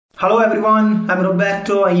Hello everyone, I'm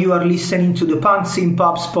Roberto and you are listening to the Punks in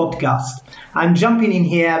Pubs podcast. I'm jumping in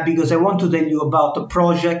here because I want to tell you about a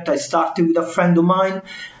project I started with a friend of mine.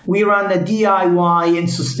 We run a DIY and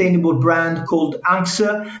sustainable brand called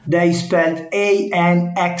Anxur. That is spelled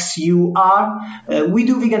ANXUR. We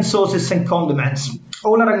do vegan sauces and condiments.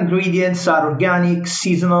 All our ingredients are organic,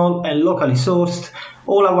 seasonal and locally sourced.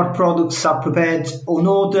 All our products are prepared on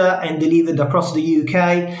order and delivered across the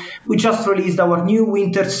UK. We just released our new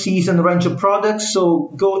winter season range of products,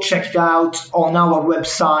 so go check it out on our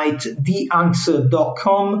website,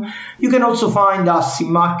 theanxur.com. You can also find us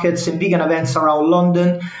in markets and vegan events around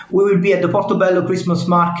London. We will be at the Portobello Christmas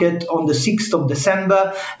Market on the 6th of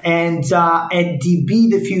December and at the Be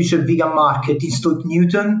The Future Vegan Market in Stoke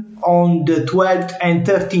Newton on the 12th and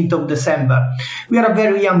 13th of December. We are a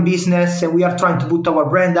very young business and we are trying to put our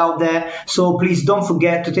brand out there, so please don't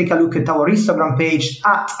forget to take a look at our Instagram page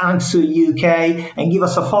at Anxur UK and give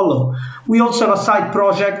us a follow. We also have a side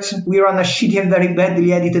project. We run a shitty and very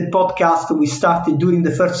badly edited podcast we started during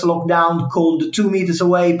the first lockdown called 2 Meters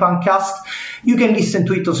Away Punkcast. You can listen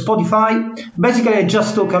to it on Spotify. Basically, I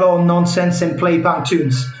just talk a lot of nonsense and play punk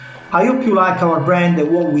tunes. I hope you like our brand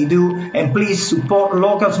and what we do, and please support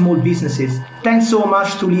local small businesses. Thanks so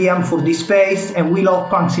much to Liam for this space, and we love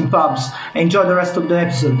Punks in Pubs. Enjoy the rest of the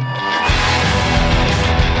episode.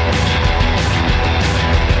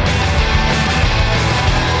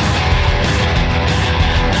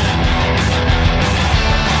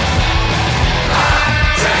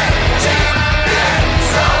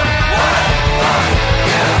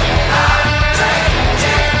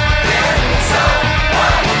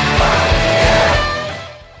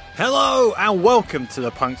 And welcome to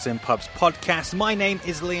the Punks in Pubs podcast. My name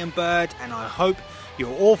is Liam Bird, and I hope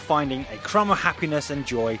you're all finding a crumb of happiness and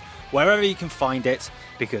joy wherever you can find it,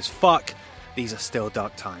 because fuck, these are still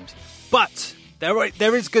dark times. But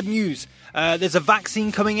there is good news. There's a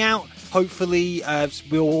vaccine coming out. Hopefully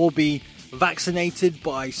we'll all be vaccinated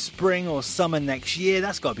by spring or summer next year.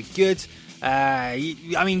 That's got to be good. I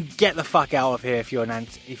mean, get the fuck out of here if you're an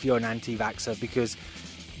anti-vaxxer, because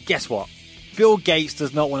guess what? Bill Gates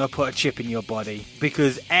does not want to put a chip in your body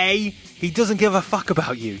because A, he doesn't give a fuck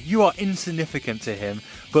about you. You are insignificant to him.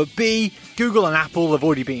 But B, Google and Apple have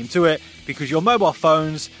already beaten to it because your mobile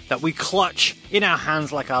phones that we clutch in our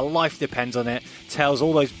hands like our life depends on it tells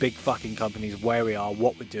all those big fucking companies where we are,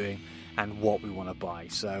 what we're doing, and what we want to buy.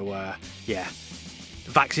 So, yeah.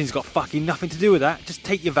 The vaccine's got fucking nothing to do with that. Just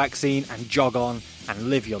take your vaccine and jog on and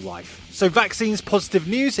live your life. So vaccines, positive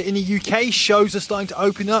news. In the UK, shows are starting to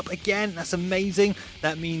open up again. That's amazing.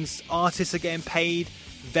 That means artists are getting paid.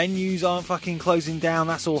 Venues aren't fucking closing down.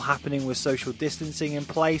 That's all happening with social distancing in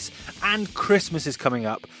place. And Christmas is coming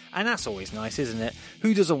up. And that's always nice, isn't it?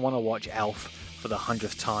 Who doesn't want to watch Elf for the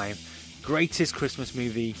 100th time? Greatest Christmas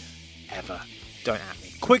movie ever. Don't at me.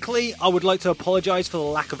 Quickly, I would like to apologise for the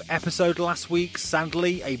lack of episode last week.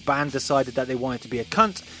 Sadly, a band decided that they wanted to be a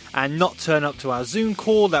cunt and not turn up to our Zoom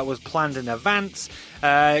call that was planned in advance.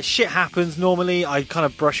 Shit happens normally, I kind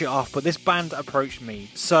of brush it off, but this band approached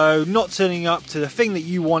me. So not turning up to the thing that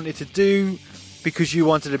you wanted to do because you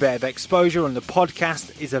wanted a bit of exposure on the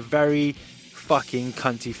podcast is a very fucking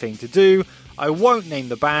cunty thing to do. I won't name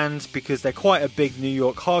the band because they're quite a big New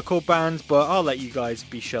York hardcore band, but I'll let you guys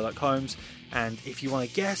be Sherlock Holmes. And if you want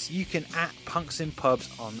to guess, you can at Punks in Pubs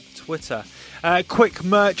on Twitter. Quick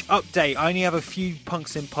merch update. I only have a few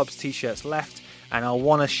Punks in Pubs t-shirts left, and I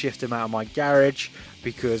want to shift them out of my garage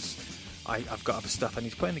because I've got other stuff I need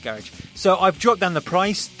to put in the garage. So I've dropped down the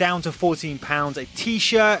price down to £14 a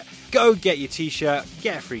t-shirt. Go get your t-shirt,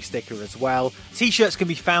 get a free sticker as well. T-shirts can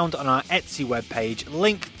be found on our Etsy webpage.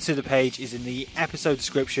 Link to the page is in the episode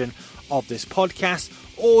description of this podcast,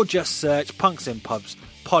 or just search Punks in Pubs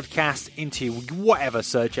podcast into whatever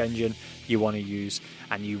search engine you want to use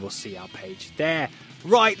and you will see our page there.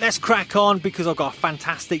 Right, let's crack on because I've got a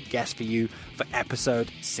fantastic guest for you for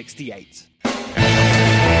episode 68.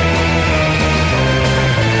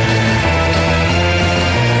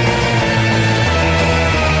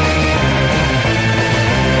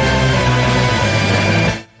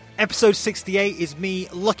 Episode 68 is me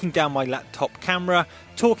looking down my laptop camera,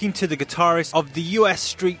 talking to the guitarist of the US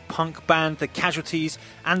street punk band The Casualties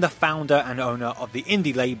and the founder and owner of the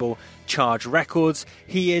indie label Charge Records.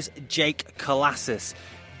 He is Jake Kolassis.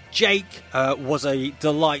 Jake was a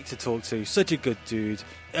delight to talk to, such a good dude.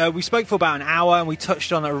 We spoke for about an hour and we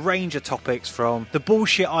touched on a range of topics from the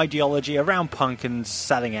bullshit ideology around punk and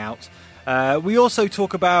selling out. We also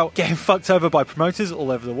talk about getting fucked over by promoters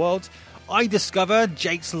all over the world. I discover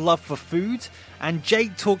Jake's love for food, and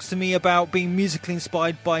Jake talks to me about being musically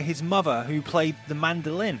inspired by his mother, who played the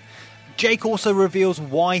mandolin. Jake also reveals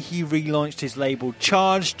why he relaunched his label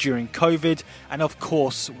Charge during COVID, and of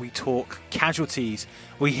course we talk casualties.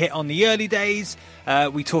 We hit on the early days,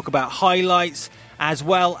 we talk about highlights, as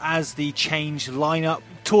well as the change lineup.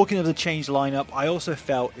 Talking of the change lineup, I also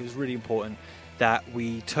felt it was really important that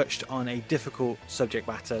we touched on a difficult subject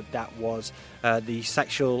matter, that was the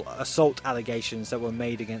sexual assault allegations that were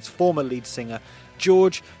made against former lead singer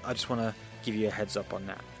George. I just want to give you a heads up on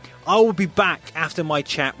that. I will be back after my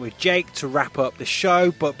chat with Jake to wrap up the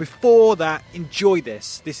show, but before that, enjoy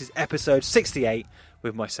this. This is episode 68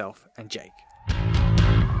 with myself and Jake.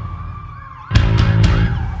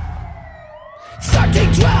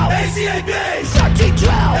 Starting 12 ACAB Starting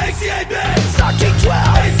 12 ACAB Starting 12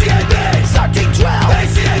 ACAB Starting 12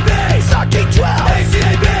 ACAB Starting 12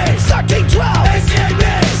 ACAB Starting 12 ACAB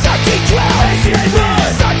Starting 12 ACAB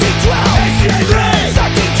Starting 12 ACAB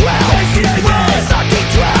Starting 12 ACAB Starting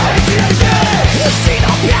 12 ACAB. We've seen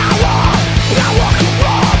our power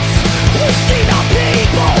corrupts. We've seen our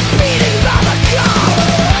people beating by the cops.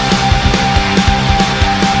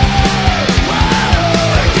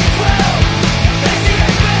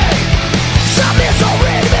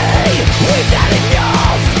 We've had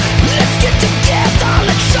enough. Let's get together.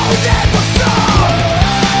 Let's show them what's up.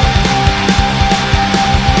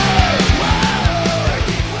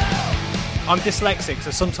 I'm dyslexic,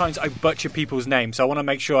 so sometimes I butcher people's names, so I want to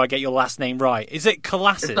make sure I get your last name right. Is it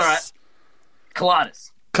Colossus? It's all right.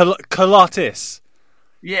 Colatis. Colatis.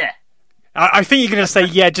 Yeah. I think you're going to say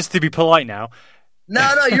yeah just to be polite now.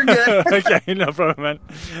 No, you're good. Okay, no problem, man.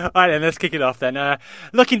 All right, then, let's kick it off then.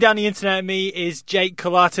 Looking down the internet at me is Jake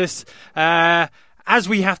Colatis. As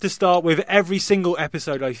we have to start with every single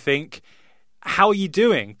episode, I think, how are you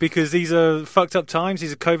doing? Because these are fucked up times.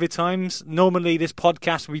 These are COVID times. Normally, this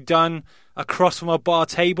podcast would be done across from our bar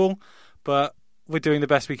table, but we're doing the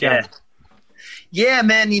best we can. Yeah,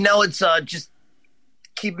 man. It's just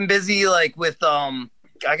keeping busy. Like with I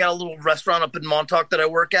got a little restaurant up in Montauk that I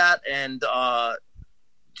work at, and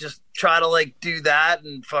just try to like do that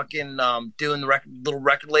and fucking doing the little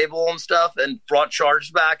record label and stuff, and brought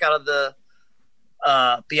Charge back out of the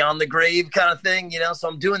Beyond the Grave kind of thing, so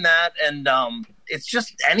I'm doing that, and it's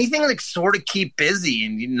just anything like sort of keep busy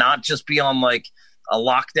and not just be on like a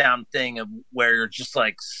lockdown thing of where you're just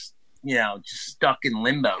like just stuck in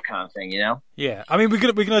limbo kind of thing. Yeah, I mean we're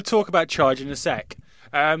gonna talk about Charge in a sec.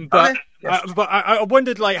 But I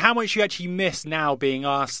wondered, like, how much you actually miss now being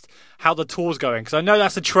asked how the tour's going, because I know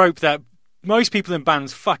that's a trope that most people in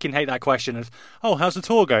bands fucking hate that question of, oh, how's the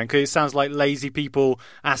tour going? Because it sounds like lazy people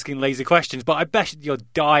asking lazy questions. But I bet you're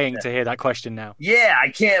dying to hear that question now. Yeah, I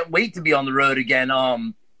can't wait to be on the road again.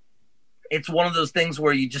 It's one of those things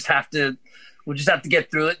where we'll just have to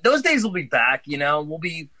get through it. Those days will be back.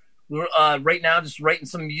 We're right now just writing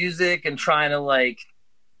some music and trying to like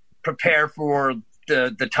prepare for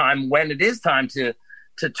the time when it is time to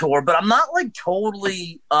tour, but I'm not like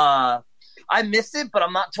totally I miss it, but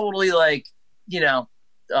I'm not totally like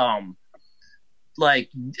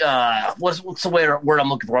what's the word I'm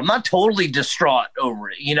looking for? I'm not totally distraught over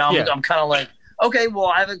it. I'm kind of like, okay, well,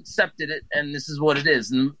 I've accepted it and this is what it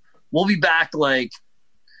is, and we'll be back like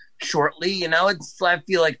shortly. I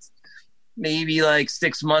feel like maybe like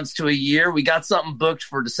 6 months to a year. We got something booked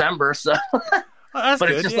for December, so that's but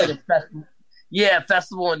good, it's just yeah. like a festival. Yeah,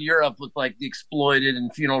 festival in Europe with like the Exploited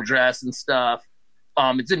and Funeral Dress and stuff.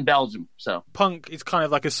 It's in Belgium, so punk is kind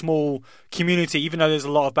of like a small community. Even though there's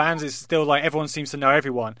a lot of bands, it's still like everyone seems to know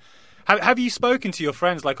everyone. Have you spoken to your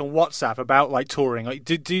friends like on WhatsApp about like touring? Like,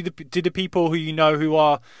 do the people who you know who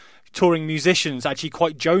are touring musicians actually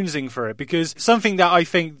quite jonesing for it? Because something that I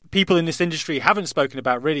think people in this industry haven't spoken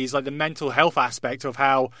about really is like the mental health aspect of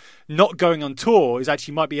how not going on tour is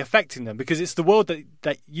actually might be affecting them, because it's the world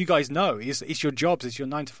that you guys know. It's your jobs, it's your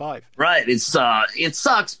 9 to 5. Right. It's it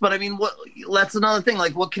sucks, but I mean, that's another thing.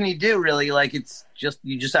 Like, what can you do really? Like, it's just,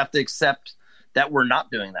 you just have to accept that we're not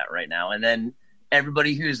doing that right now. And then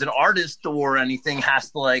everybody who's an artist or anything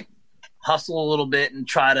has to like hustle a little bit and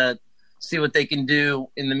try to see what they can do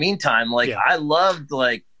in the meantime. Like, I loved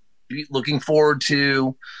like looking forward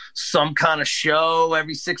to some kind of show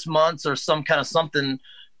every 6 months or some kind of something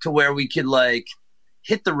to where we could like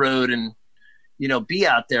hit the road and, be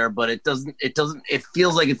out there. But it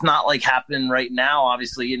feels like it's not like happening right now,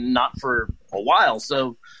 obviously, and not for a while.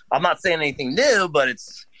 So I'm not saying anything new, but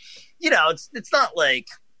it's, it's not like,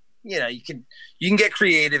 you can get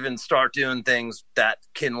creative and start doing things that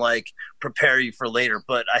can like prepare you for later.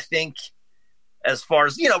 But I think as far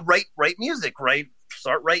as, write music,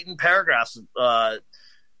 start writing paragraphs,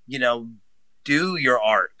 do your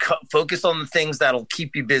art, focus on the things that'll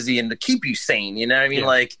keep you busy and to keep you sane. You know what I mean? Yeah.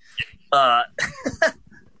 Like,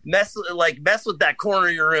 mess with that corner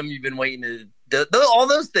of your room you've been waiting to all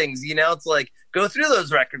those things, you know. It's like go through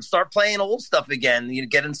those records, start playing old stuff again, you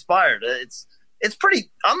get inspired. It's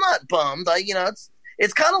pretty. I'm not bummed.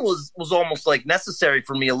 It's kind of was almost like necessary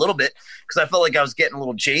for me a little bit because I felt like I was getting a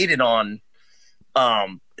little jaded on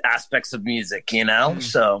aspects of music, you know.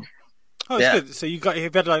 So good. So you've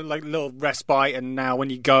had like a little respite, and now when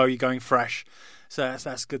you go, you're going fresh. So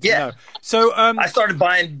that's good to know. So I started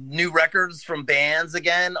buying new records from bands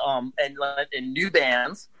again, and new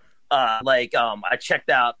bands. I checked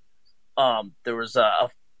out. There was a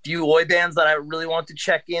few Oi bands that I really want to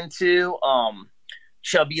check into.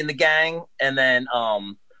 Chubby and the Gang, and then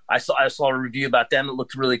I saw a review about them. It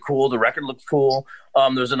looked really cool. The record looked cool.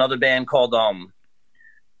 There's another band called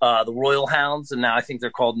the Royal Hounds, and now I think they're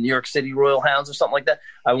called New York City Royal Hounds or something like that.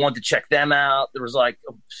 I wanted to check them out. There was like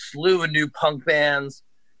a slew of new punk bands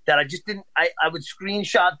that I just didn't. I would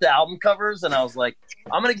screenshot the album covers, and I was like,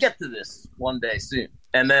 I'm gonna get to this one day soon.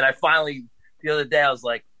 And then I finally, the other day, I was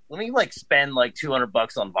like, let me spend like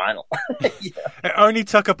 $200 on vinyl. Yeah. It only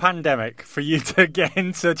took a pandemic for you to get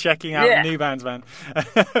into checking out new bands, man.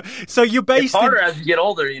 So you're based. It's harder as you get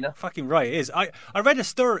older, you know. Fucking right, it is. I read a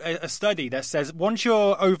study that says once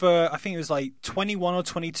you're over, I think it was like 21 or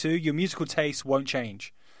 22, your musical taste won't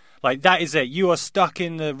change. Like that is it. You are stuck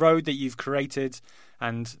in the road that you've created,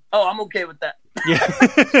 and I'm okay with that.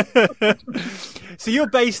 Yeah. So you're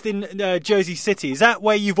based in Jersey City. Is that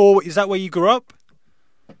where you grew up?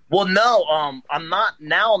 Well, no, I'm not.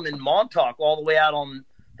 Now I'm in Montauk, all the way out on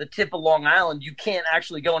the tip of Long Island. You can't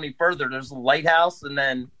actually go any further. There's a lighthouse, and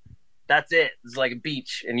then that's it. It's like a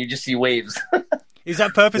beach, and you just see waves. Is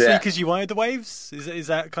that purposely because you wanted the waves? Is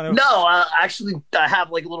that kind of... No, actually, I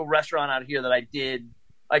have like a little restaurant out here that I did.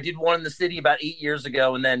 I did one in the city about 8 years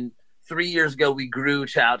ago, and then 3 years ago we grew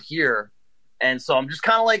to out here. And so I'm just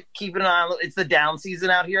kind of like keeping an eye on. It's the down season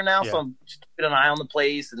out here now, so I'm just keeping an eye on the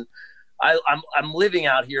place, and I'm living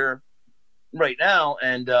out here right now,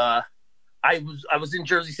 and I was in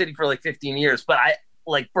Jersey City for like 15 years, but I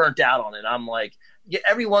like burnt out on it. I'm like,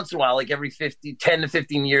 every once in a while, like every 10 to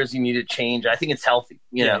 15 years, you need to change. I think it's healthy,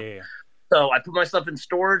 you know. Yeah. So I put my stuff in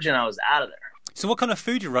storage, and I was out of there. So what kind of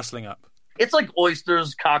food are you rustling up? It's like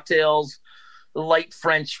oysters, cocktails, light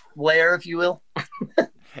French flair, if you will.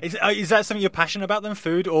 Is that something you're passionate about, then,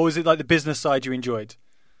 food, or is it like the business side you enjoyed?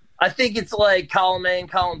 I think it's like column A and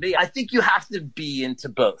column B. I think you have to be into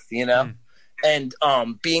both, you know? And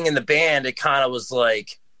being in the band, it kind of was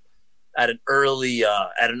like at an early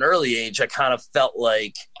age, I kind of felt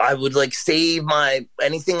like I would like save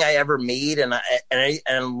anything I ever made. And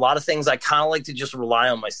a lot of things I kind of like to just rely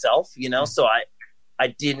on myself, you know? So I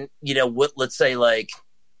didn't, you know, let's say like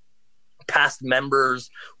past members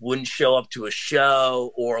wouldn't show up to a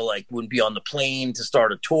show or like wouldn't be on the plane to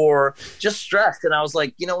start a tour, just stressed. And I was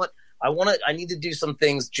like, you know what? I need to do some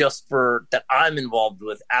things just for that I'm involved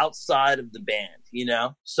with outside of the band, you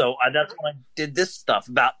know? So that's when I did this stuff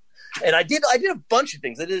and I did a bunch of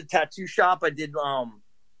things. I did a tattoo shop. I did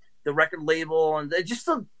the record label, and just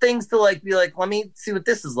some things to like be like, let me see what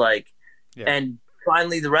this is like. Yeah. And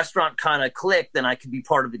finally the restaurant kind of clicked, and I could be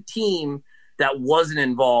part of a team that wasn't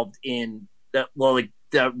involved in that. Well, like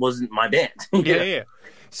that wasn't my band. Yeah.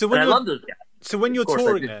 So when I love those guys. So when you're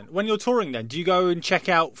touring, then do you go and check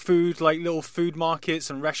out food, like little food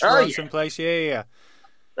markets and restaurants and places? Yeah.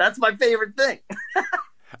 That's my favorite thing.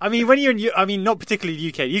 I mean, not particularly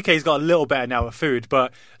UK. UK's got a little better now at food,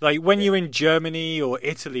 but like when you're in Germany or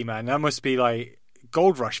Italy, man, that must be like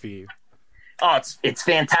gold rush for you. Oh, it's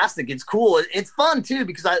fantastic. It's cool. It's fun too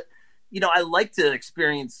because I like to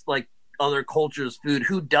experience like other cultures' food.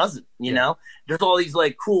 Who doesn't? You know, there's all these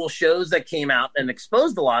like cool shows that came out and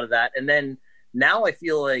exposed a lot of that, and then now I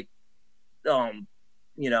feel like,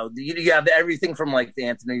 you know, you have everything from like the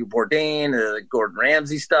Anthony Bourdain, the Gordon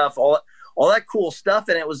Ramsay stuff, all that cool stuff,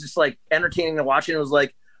 and it was just like entertaining to watch. And it was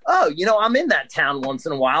like, oh, you know, I'm in that town once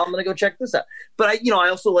in a while. I'm gonna go check this out. But I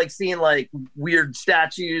also like seeing like weird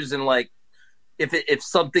statues and like if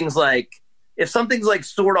something's like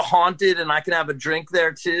sort of haunted and I can have a drink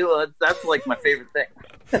there too. That's like my favorite thing.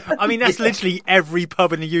 I mean, that's literally every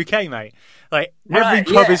pub in the UK, mate. Like every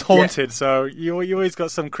pub is haunted, so you always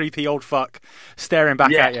got some creepy old fuck staring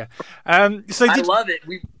back at you. So I love it.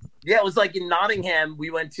 It was like in Nottingham. We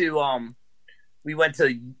went to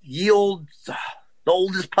Ye Olde, the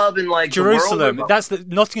oldest pub in like Jerusalem. The world. That's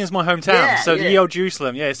Nottingham's my hometown. Ye Olde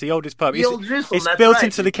Jerusalem. Yeah, it's the oldest pub. It's built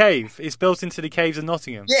into the cave. It's built into the caves of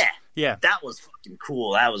Nottingham. Yeah. That was fucking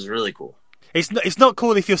cool. That was really cool. It's not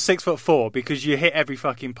cool if you're 6'4" because you hit every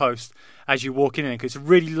fucking post as you walk in because it's a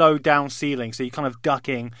really low down ceiling, so you're kind of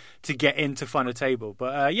ducking to get in to find a table.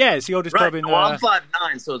 But it's the oldest pub in. Well, I'm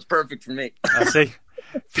 5'9", so it's perfect for me. I see.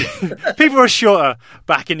 People were shorter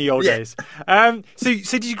back in the old days. So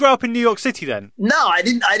did you grow up in New York City then? No, I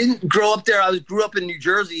didn't grow up there. I grew up in New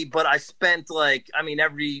Jersey, but I spent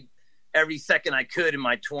every second I could in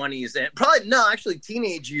my 20s and actually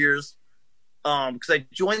teenage years. Because I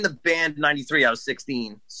joined the band in '93. I was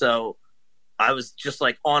 16, so I was just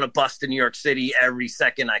like on a bus to New York City every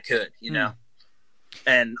second I could, you know.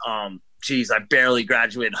 And I barely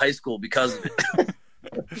graduated high school because of it.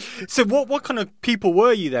 So what kind of people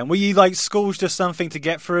were you then? Were you like school's just something to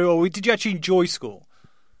get through, or did you actually enjoy school?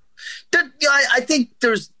 I think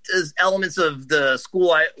there's elements of the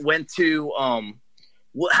school I went to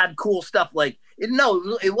had cool stuff like. It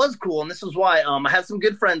was cool, and this was why I had some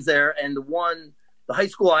good friends there. And the high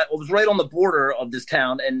school, I was right on the border of this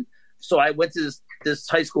town, and so I went to this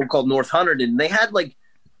high school called North Hunterdon. And they had like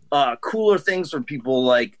cooler things for people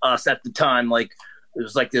like us at the time. Like it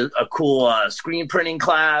was like a cool screen printing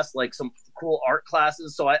class, like some cool art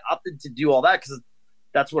classes. So I opted to do all that because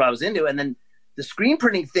that's what I was into. And then the screen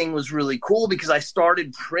printing thing was really cool because I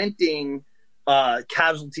started printing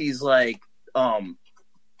casualties like.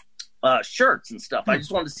 Shirts and stuff. I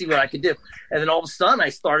just wanted to see what I could do. And then all of a sudden I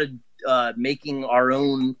started making our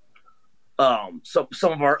own some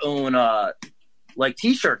of our own like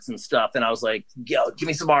t-shirts and stuff. And I was like, yo, give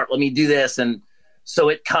me some art, let me do this. And so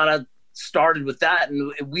it kind of started with that.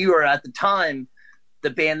 And we were at the time the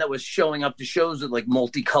band that was showing up to shows with like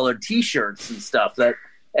multicolored t-shirts and stuff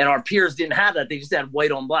and our peers didn't have that. They just had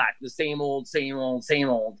white on black, the same old.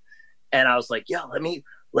 And I was like, yo,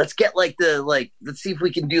 let's get let's see if we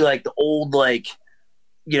can do like the old, like,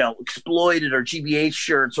 you know, Exploited or GBH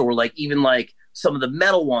shirts or like even like some of the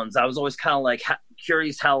metal ones. I was always kind of like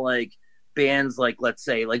curious how like bands like, let's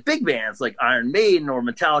say like big bands like Iron Maiden or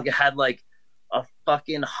Metallica had like a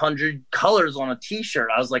fucking 100 colors on a t-shirt.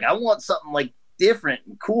 I was like, I want something like different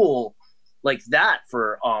and cool like that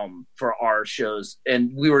for our shows.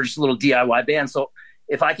 And we were just a little DIY band. So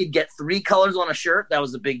if I could get 3 colors on a shirt, that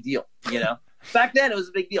was a big deal, you know? Back then, it was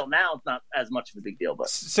a big deal. Now, it's not as much of a big deal.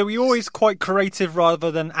 But so, were you always quite creative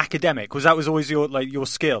rather than academic? Was that always your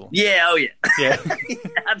skill? Yeah. Oh, yeah. Yeah. Yeah,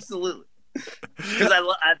 absolutely. Because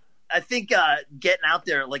I think getting out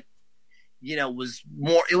there, like, you know, it was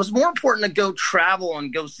more important to go travel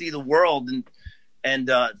and go see the world, and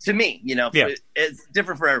to me, you know, it's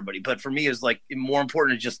different for everybody, but for me, it was like more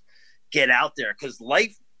important to just get out there because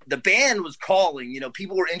the band was calling. You know,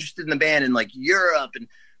 people were interested in the band in like Europe and.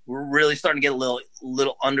 We're really starting to get a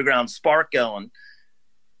little underground spark going,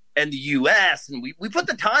 and the U.S. and we put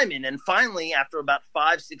the time in, and finally, after about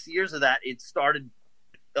 5-6 years of that, it started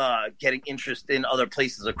getting interest in other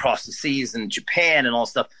places across the seas and Japan and all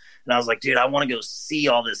stuff. And I was like, dude, I want to go see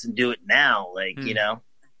all this and do it now, like you know.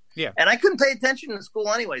 Yeah. And I couldn't pay attention in school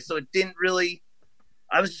anyway, so it didn't really.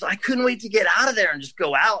 I couldn't wait to get out of there and just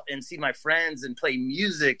go out and see my friends and play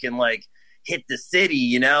music and like hit the city,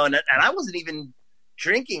 you know. And I wasn't even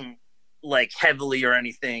drinking like heavily or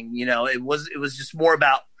anything, you know. It was just more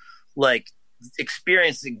about like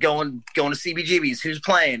experiencing going to CBGB's, who's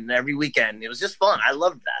playing every weekend. It was just fun. I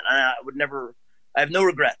loved that. I have no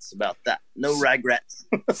regrets about that. No regrets.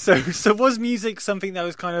 So was music something that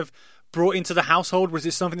was kind of brought into the household? Was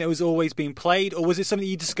it something that was always being played, or was it something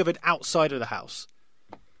you discovered outside of the house?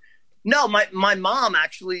 No, my mom,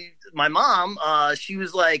 she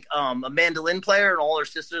was like a mandolin player, and all her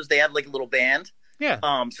sisters, they had like a little band. Yeah.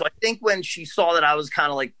 So I think when she saw that I was kind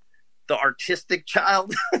of like the artistic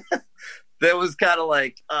child, that was kind of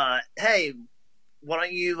like, hey, why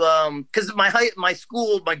don't you? Because my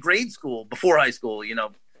grade school before high school, you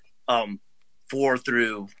know, 5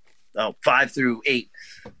 through 8,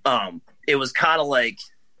 it was kind of like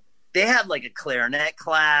they had like a clarinet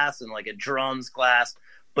class and like a drums class,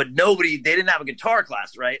 but they didn't have a guitar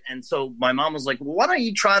class, right? And so my mom was like, well, why don't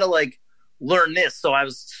you try to like learn this? So I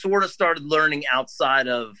was sort of started learning outside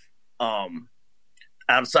of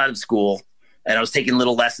school, and I was taking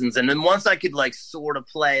little lessons. And then once I could like sort of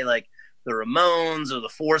play like the Ramones or the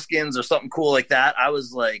Foreskins or something cool like that, I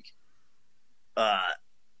was like,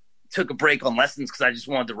 took a break on lessons because I just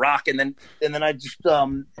wanted to rock. And then I just,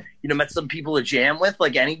 met some people to jam with,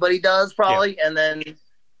 like anybody does probably. Yeah. And then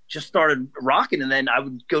just started rocking. And then I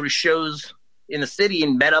would go to shows in the city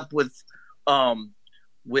and met up with a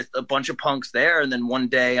bunch of punks there. And then one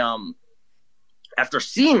day, after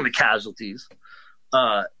seeing the Casualties,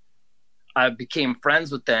 I became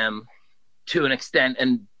friends with them to an extent.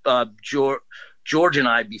 And George and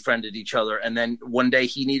I befriended each other. And then one day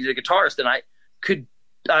he needed a guitarist, and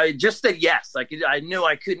I just said yes. I knew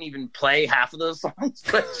I couldn't even play half of those songs,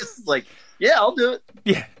 but just like, yeah, I'll do it.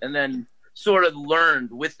 Yeah. And then sort of learned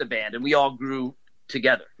with the band, and we all grew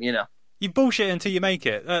together, you know. You bullshit until you make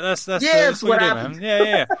it. That's what you do, happens. Man.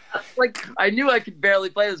 Yeah. Like, I knew I could barely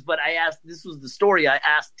play this, but this was the story. I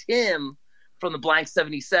asked him from the Blank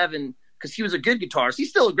 77, because he was a good guitarist.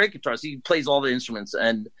 He's still a great guitarist. He plays all the instruments.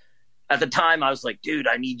 And at the time I was like, dude,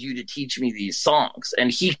 I need you to teach me these songs.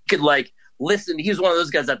 And he could like listen. He was one of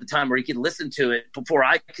those guys at the time where he could listen to it before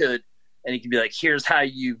I could. And he could be like, here's how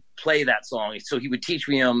you play that song. So he would teach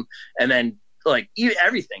me them, and then like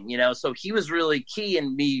everything, you know? So he was really key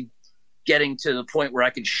in me getting to the point where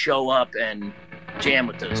I could show up and jam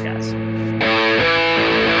with those guys.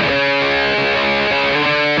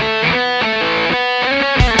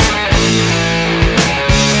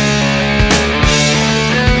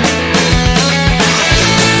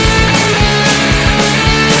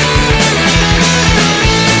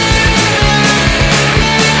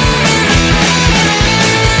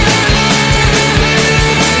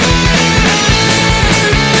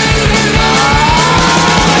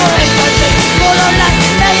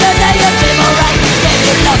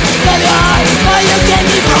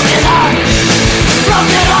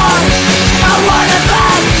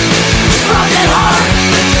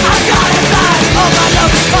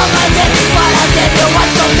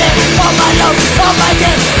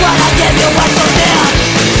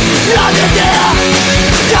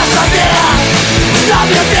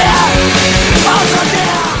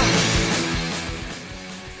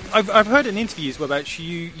 I've heard in interviews about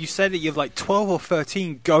you said that you're like 12 or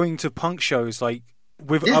 13 going to punk shows like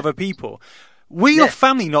with other people. Were your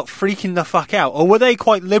family not freaking the fuck out, or were they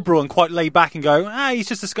quite liberal and quite laid back and go, he's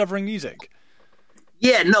just discovering music?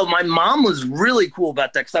 Yeah, no, my mom was really cool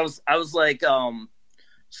about that, because I was like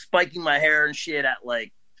spiking my hair and shit at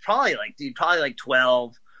like probably like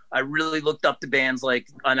 12. I really looked up to bands like,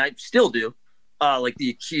 and I still do, like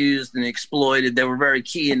The Accused and The Exploited. They were very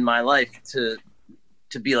key in my life to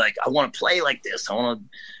be like, I want to play like this. I want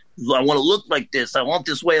to look like this. I want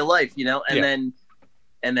this way of life, you know? And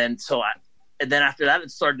then after that,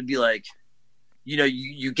 it started to be like, you know,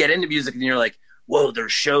 you get into music and you're like, whoa,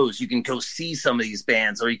 there's shows. You can go see some of these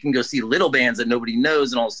bands, or you can go see little bands that nobody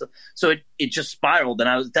knows and all stuff. So it just spiraled.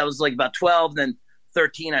 And that was like about 12. Then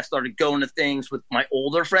 13, I started going to things with my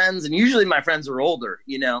older friends, and usually my friends were older,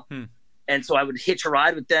 you know? And so I would hitch a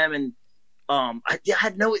ride with them, and I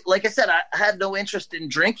had no, like I said, I had no interest in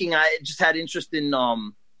drinking. I just had interest in, I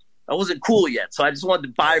wasn't cool yet. So I just wanted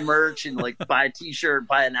to buy merch and like buy a t-shirt,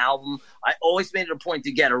 buy an album. I always made it a point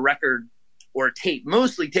to get a record or a tape,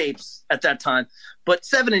 mostly tapes at that time, but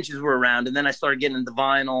 7 inches were around. And then I started getting into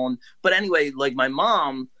vinyl. But anyway, like my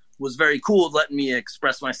mom was very cool with letting me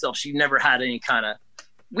express myself. She never had any kind of,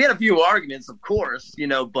 we had a few arguments, of course, you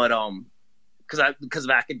know, but, because of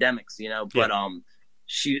academics, you know, but,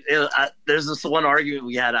 there's this one argument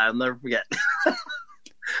we had, I'll never forget.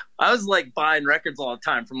 I was like buying records all the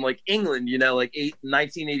time from like England, you know, like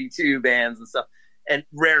 1982 bands and stuff, and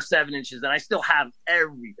rare 7 inches. And I still have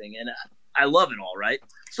everything, and I love it all. Right.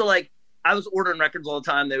 So like I was ordering records all the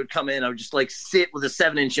time. They would come in. I would just like sit with a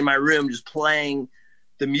 7 inch in my room, just playing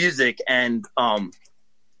the music. And, I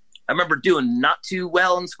remember doing not too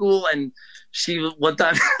well in school. And one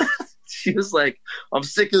time she was like, I'm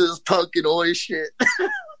sick of this punk and oi shit.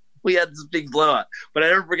 We had this big blowout, but I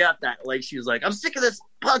never forgot that. Like, she was like, I'm sick of this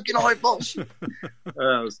punk and oi bullshit. It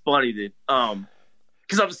was funny, dude.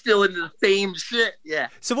 Because I'm still into the same shit. Yeah.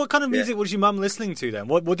 So what kind of music was your mum listening to then?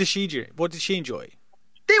 What did she do? What did she enjoy?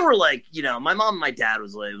 They were like, you know, my mom and my dad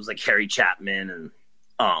was like Harry Chapman and,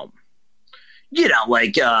 you know,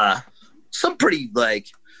 like, some pretty like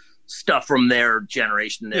stuff from their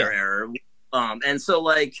generation, their era. And so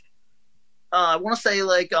like, I want to say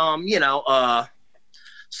like, you know,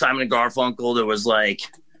 Simon and Garfunkel. There was like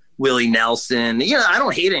Willie Nelson. You know, I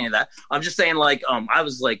don't hate any of that. I'm just saying like, I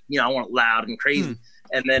was like, you know, I want it loud and crazy.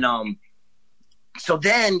 And then, so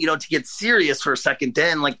then, you know, to get serious for a second,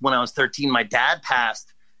 then like when I was 13, my dad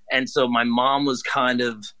passed. And so my mom was kind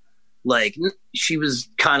of like, she was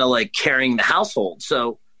kind of like carrying the household.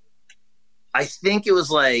 So I think it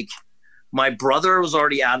was like, my brother was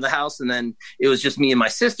already out of the house, and then it was just me and my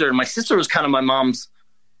sister. And my sister was kind of my mom's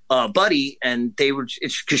buddy, and they were,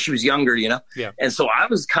 because she was younger, you know? Yeah. And so I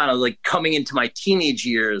was kind of like coming into my teenage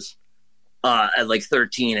years at like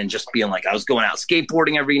 13 and just being like, I was going out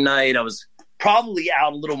skateboarding every night. I was probably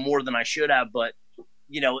out a little more than I should have, but,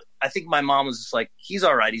 you know, I think my mom was just like, he's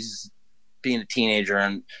all right. He's just being a teenager.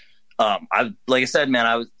 And like I said,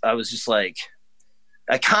 man, I was just like,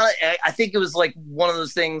 I think it was like one of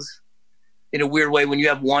those things in a weird way. When you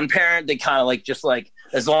have one parent, they kind of like, just like,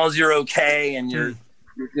 as long as you're okay and you're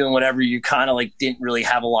doing whatever, you kind of like didn't really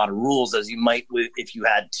have a lot of rules as you might if you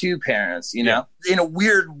had two parents, you know, in a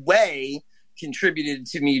weird way contributed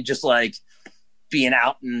to me just like being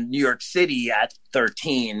out in New York City at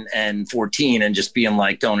 13 and 14 and just being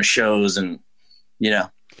like going to shows and, you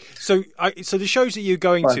know. So the shows that you're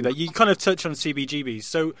going to, that you kind of touch on CBGBs.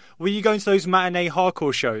 So were you going to those matinee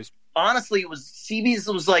hardcore shows? Honestly, CB's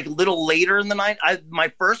was like a little later in the night.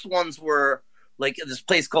 My first ones were like this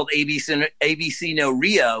place called ABC No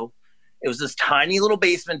Rio. It was this tiny little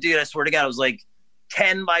basement, dude. I swear to God, it was like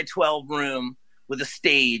 10 by 12 room with a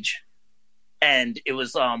stage. And it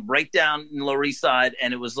was right down in the Lower East Side.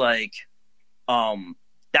 And it was like,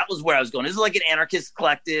 that was where I was going. This is like an anarchist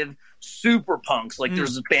collective, super punks. Like there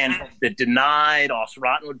was a band that Denied, Os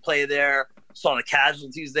Rotten would play there, Saw the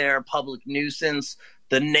Casualties there, Public Nuisance.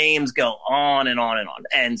 The names go on and on and on.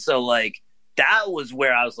 And so like, that was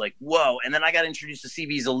where I was like, whoa. And then I got introduced to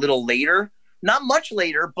CBs a little later, not much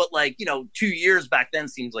later, but like, you know, 2 years back then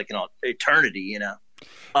seems like an eternity, you know?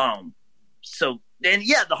 So, and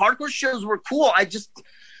yeah, the hardcore shows were cool. I just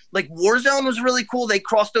like Warzone was really cool. They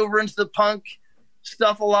crossed over into the punk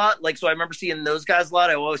stuff a lot. Like, so I remember seeing those guys a lot.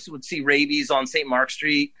 I always would see Rabies on St. Mark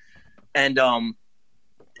Street. And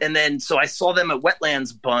then, so I saw them at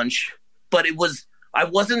Wetlands a bunch, but I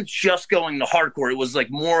wasn't just going to hardcore. It was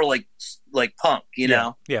like more like punk, you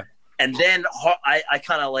know? Yeah. And then I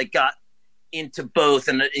kind of like got into both.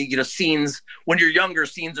 And, you know, scenes, when you're younger,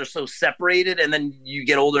 scenes are so separated. And then you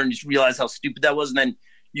get older and you just realize how stupid that was. And then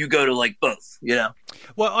you go to like both, you know?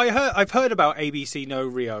 Well, I've heard about ABC No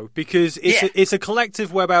Rio because it's a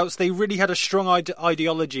collective whereabouts they really had a strong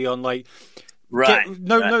ideology on like, right.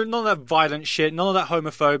 None of that violent shit, none of that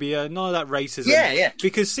homophobia, none of that racism. Yeah.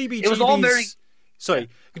 Because CBGBs... It was all very... Sorry,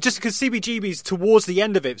 just because CBGBs towards the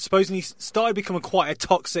end of it supposedly started becoming quite a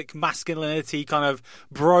toxic masculinity kind of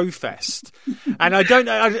bro fest, and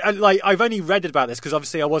I've only read about this because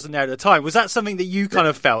obviously I wasn't there at the time. Was that something that you kind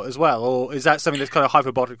of felt as well, or is that something that's kind of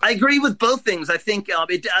hyperbolic? I agree with both things. I think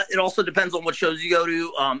it also depends on what shows you go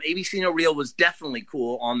to. ABC No Real was definitely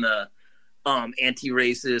cool on the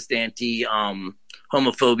anti-racist,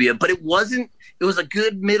 anti-homophobia, but it wasn't. It was a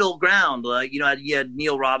good middle ground. Like, you know, you had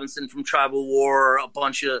Neil Robinson from Tribal War, a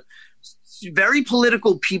bunch of very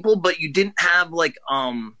political people, but you didn't have like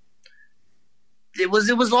it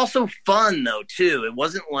was also fun though too. It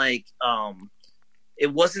wasn't like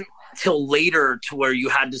it wasn't till later to where you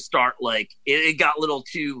had to start like it got a little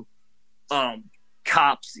too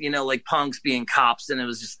cops, you know, like punks being cops, and it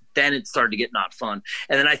was just then it started to get not fun.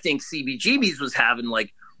 And then I think CBGB's was having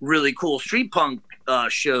like really cool street punk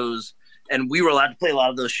shows. And we were allowed to play a lot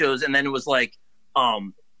of those shows. And then it was like,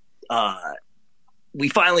 we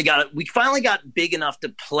finally got big enough to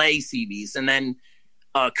play CBs. And then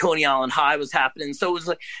Coney Island High was happening. So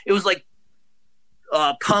it was like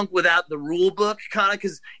punk without the rule book, kind of,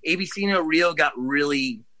 because ABC No Rio got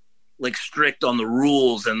really like strict on the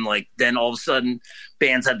rules, and like then all of a sudden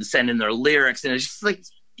bands had to send in their lyrics, and it's just like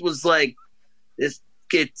it was like this.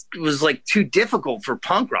 It was like too difficult for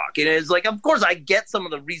punk rock. It is like, of course, I get some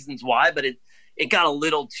of the reasons why, but it got a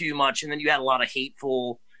little too much, and then you had a lot of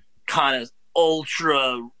hateful, kind of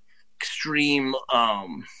ultra extreme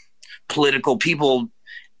political people,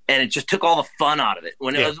 and it just took all the fun out of it.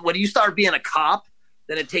 When you start being a cop,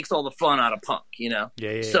 then it takes all the fun out of punk, you know?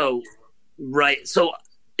 Yeah. So, right. So,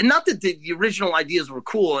 and not that the original ideas were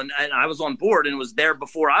cool, and I was on board and was there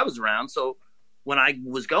before I was around. So when I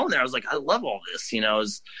was going there, I was like, I love all this, you know?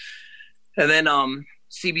 And then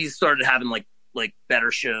CB started having like better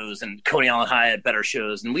shows, and Coney Island High had better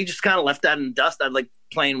shows. And we just kind of left that in the dust. I like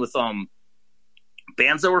playing with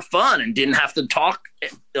bands that were fun and didn't have to talk,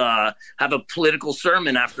 have a political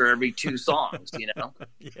sermon after every two songs, you know?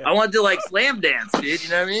 Yeah. I wanted to like slam dance, dude. You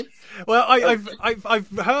know what I mean? Well, I've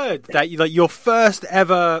heard that like your first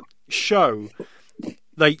ever show,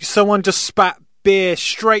 like someone just spat beer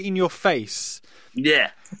straight in your face. Yeah.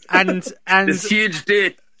 And this huge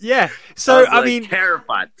dude. Yeah. So I mean,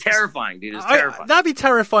 terrifying, dude. It's terrifying. That'd be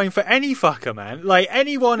terrifying for any fucker, man. Like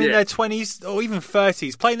anyone in their 20s or even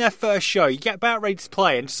 30s playing their first show, you get about ready to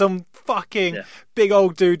play, and some fucking big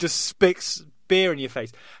old dude just spits beer in your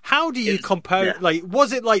face. How do you compare? Yeah. Like,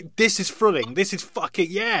 was it like, this is thrilling, this is fucking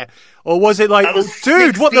or was it like, dude,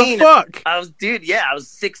 16, what the fuck? I was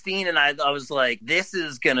 16, and I was like, this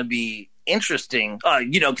is gonna be interesting,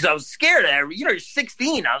 you know, because I was scared of everybody. You know, you're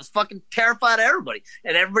 16. I was fucking terrified of everybody,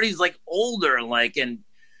 and everybody's like older, and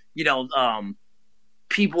you know,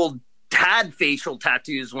 people had facial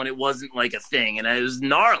tattoos when it wasn't like a thing, and it was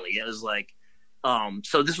gnarly. It was like,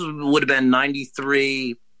 So this would have been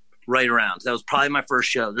 93, right around. That was probably my first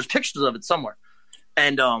show. There's pictures of it somewhere.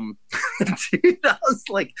 And dude, I was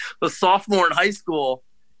like a sophomore in high school,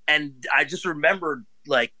 and I just remembered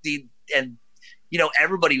like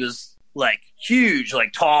everybody was like huge,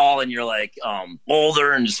 like tall, and you're like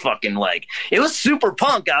older, and just fucking like it was super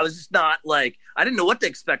punk. I was just not like, I didn't know what to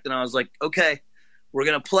expect, and I was like, okay, we're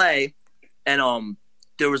gonna play. And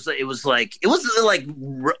it was like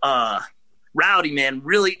rowdy, man,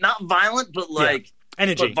 really not violent, but like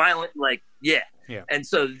energy, but violent, like yeah. And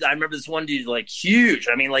so I remember this one dude, like huge.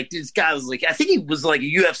 I mean, like this guy was like, I think he was like a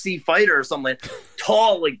UFC fighter or something,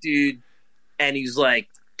 tall, like dude, and he's like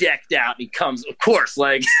decked out. And he comes, of course,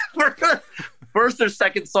 like first or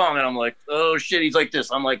second song, and I'm like, oh shit, he's like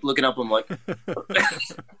this. I'm like looking up, I'm like,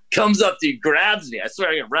 comes up, dude, grabs me. I swear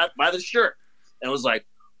I got wrapped by the shirt, and it was like,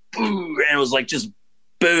 boo, and it was like just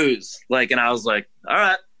booze, like, and I was like, all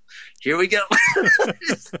right. Here we go.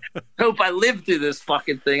 Just hope I live through this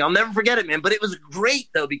fucking thing. I'll never forget it, man. But it was great,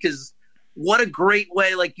 though, because what a great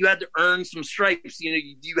way. Like, you had to earn some stripes. You know,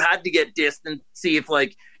 you had to get dissed and see if,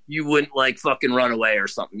 like, you wouldn't, like, fucking run away or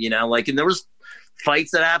something, you know? Like, and there was fights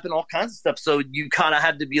that happened, all kinds of stuff. So you kind of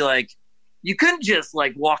had to be, like, you couldn't just,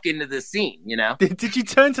 like, walk into this scene, you know? Did you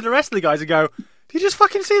turn to the rest of the guys and go, did you just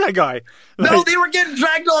fucking see that guy? Like... No, they were getting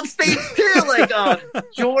dragged off stage too. Like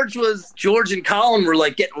George and Colin were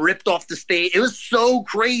like getting ripped off the stage. It was so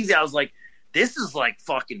crazy. I was like, this is like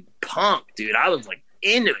fucking punk, dude. I was like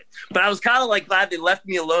into it, but I was kind of like glad they left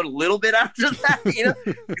me alone a little bit after that, you know,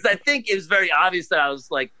 because I think it was very obvious that I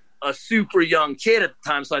was like a super young kid at the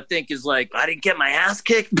time. So I think is like I didn't get my ass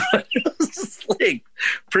kicked, but it was just like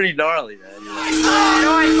pretty gnarly, man.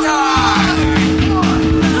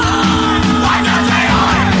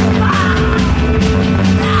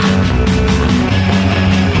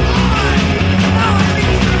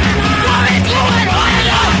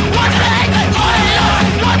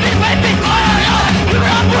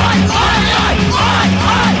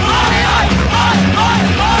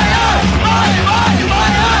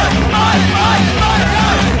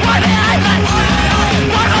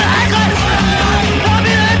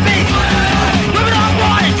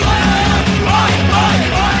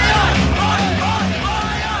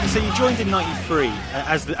 Joined in 93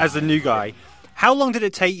 as the new guy. How long did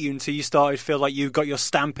it take you until you started to feel like you got your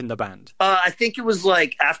stamp in the band? I think it was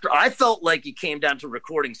like after I felt like it came down to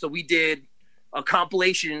recording. So we did a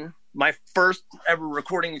compilation. My first ever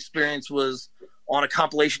recording experience was on a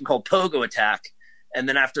compilation called Pogo Attack. And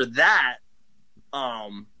then after that,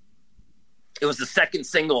 it was the second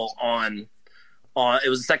single it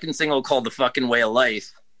was the second single called The Fucking Way of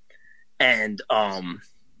Life. And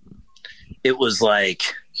it was like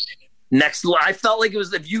I felt like it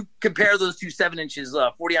was, if you compare those two 7-inches,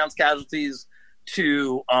 40-ounce Casualties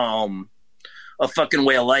to A Fucking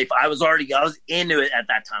Way of Life, I was into it at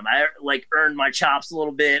that time. I like earned my chops a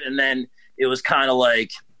little bit, and then it was kind of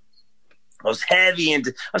like I'm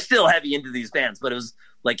still heavy into these bands, but it was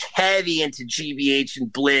like heavy into GBH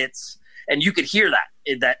and Blitz, and you could hear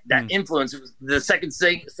that influence. It was, the second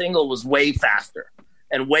single was way faster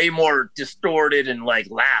and way more distorted and like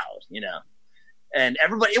loud, you know. And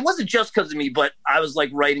everybody, it wasn't just because of me, but I was like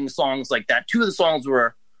writing songs like that. Two of the songs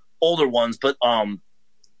were older ones, but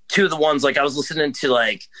two of the ones, like I was listening to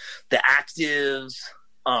like The Actives,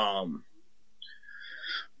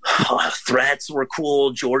 Threats were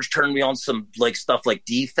cool. George turned me on some like stuff like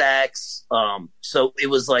Defects. So it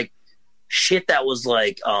was like shit that was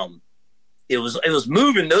like, it was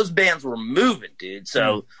moving. Those bands were moving, dude.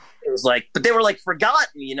 So it was like, but they were like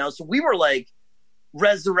forgotten, you know? So we were like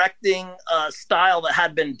resurrecting a style that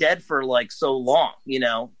had been dead for like so long, you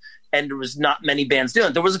know, and there was not many bands doing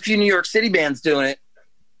it. There was a few New York City bands doing it,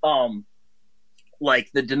 like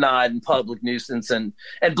The Denied and Public Nuisance and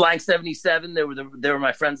Blank 77. They were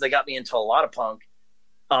my friends. They got me into a lot of punk,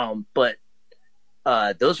 but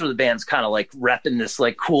those were the bands kind of like repping this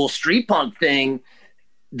like cool street punk thing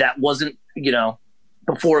that wasn't, you know,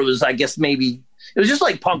 before it was, I guess maybe it was just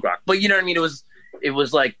like punk rock, but you know what I mean? It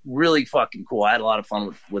was like really fucking cool. I had a lot of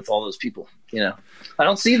fun with all those people, you know. I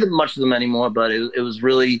don't see much of them anymore, but it was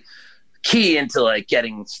really key into like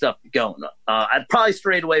getting stuff going. I'd probably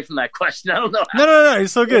strayed away from that question. I don't know. No,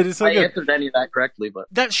 it's so good. It's so good. I answered any of that correctly, but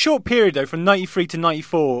that short period though, from 93 to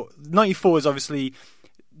 94. 94 is obviously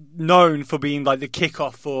known for being like the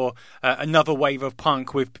kickoff for another wave of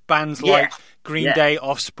punk with bands like Green Day,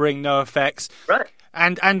 Offspring, NoFX, right?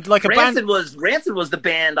 And like a Rancid band was the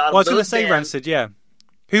band. I was going to say Rancid,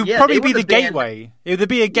 who probably be the gateway. It would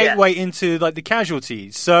be a gateway into like the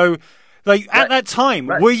Casualties. So Like at that time,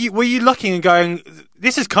 were you looking and going,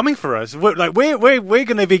 "This is coming for us. We're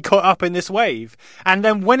going to be caught up in this wave"? And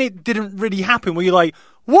then when it didn't really happen, were you like,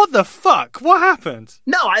 "What the fuck? What happened?"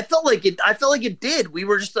 No, I felt like it did. We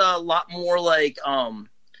were just a lot more like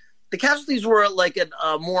the Casualties were like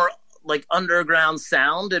a more like underground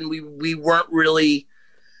sound, and we weren't really.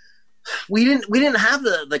 We didn't have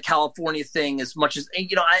the California thing as much as,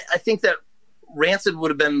 you know, I think that Rancid would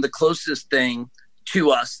have been the closest thing to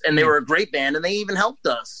us, and they were a great band, and they even helped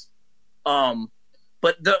us.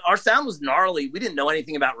 But our sound was gnarly. We didn't know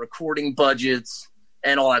anything about recording budgets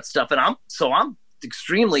and all that stuff, and I'm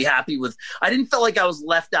extremely happy with. I didn't feel like I was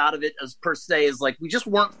left out of it as per se, as like we just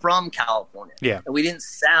weren't from California, and we didn't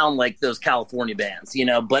sound like those California bands, you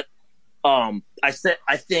know. But I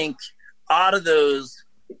think out of those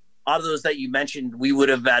that you mentioned, we would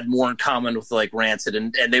have had more in common with like Rancid,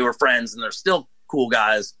 and they were friends, and they're still cool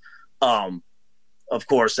guys, of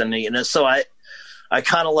course. And you know, so I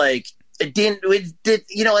kind of like it didn't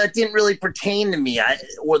really pertain to me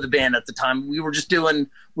or the band at the time. We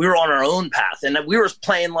were on our own path, and we were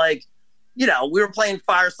playing like, you know, we were playing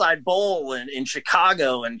Fireside Bowl in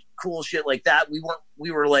Chicago and cool shit like that.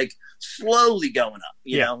 We were like slowly going up,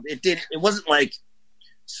 you know. It wasn't like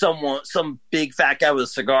some big fat guy with a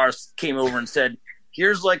cigar came over and said,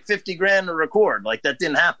 "Here's like $50,000 to record." Like, that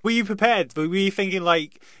didn't happen. Were you prepared? Were you thinking,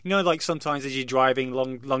 like, you know, like sometimes as you're driving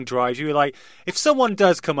long drives, you were like, if someone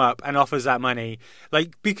does come up and offers that money,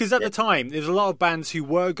 like, because at the time there's a lot of bands who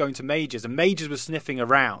were going to majors, and majors were sniffing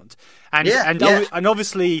around, and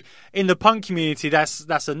obviously in the punk community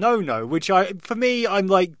that's a no, which for me, I'm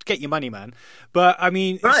like, get your money, man. But I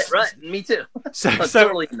mean, right, me too. So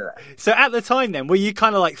totally into that. So at the time, then, were you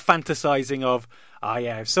kind of like fantasizing of, oh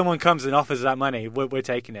yeah, if someone comes and offers that money, we're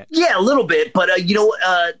taking it? Yeah, a little bit, but you know,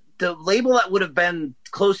 the label that would have been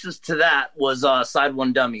closest to that was Side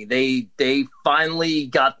One Dummy. They finally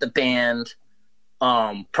got the band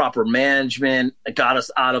proper management. It got us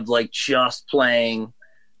out of like just playing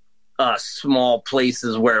small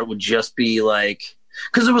places where it would just be like,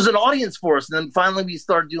 because there was an audience for us, and then finally we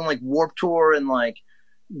started doing like Warped Tour, and like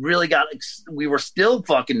really we were still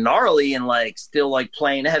fucking gnarly and like still like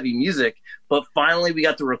playing heavy music, but finally we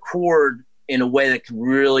got to record in a way that could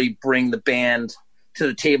really bring the band to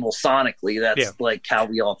the table sonically. That's like how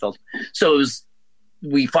we all felt. So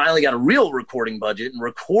we finally got a real recording budget and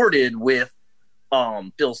recorded with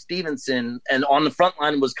Bill Stevenson, and On the Front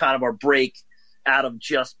Line was kind of our break out of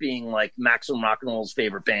just being like Maximum Rock and Roll's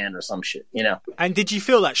favorite band or some shit, you know. And did you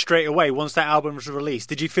feel that straight away once that album was released?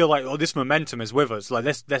 Did you feel like, oh, this momentum is with us? Like,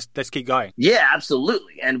 let's keep going. Yeah,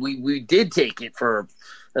 absolutely. And we did take it for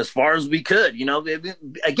as far as we could, you know.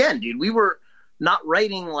 Again, dude, we were not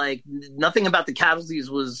writing, like, nothing about the Casualties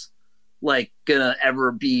was like gonna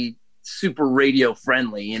ever be super radio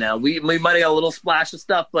friendly, you know. We might have got a little splash of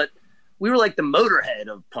stuff, but we were like the Motorhead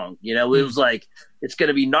of punk, you know. It was like, it's going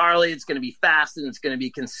to be gnarly, it's going to be fast, and it's going to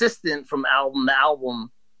be consistent from album to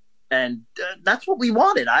album. And that's what we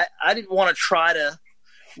wanted. I didn't want to try to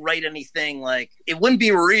write anything like, it wouldn't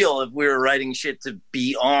be real if we were writing shit to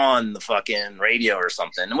be on the fucking radio or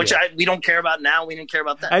something, which we don't care about now. We didn't care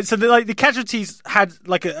about that. So the Casualties had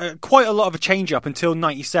like quite a lot of a change up until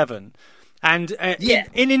 97. And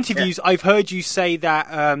in interviews, I've heard you say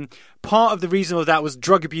that part of the reason of that was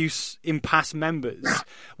drug abuse in past members.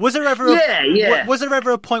 Was there ever was there ever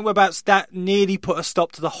a point where that nearly put a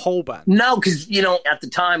stop to the whole band? No, because, you know, at the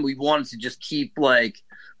time we wanted to just keep like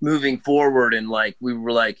moving forward, and like we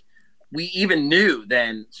were like, we even knew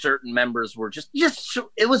then certain members were just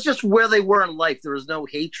it was just where they were in life. There was no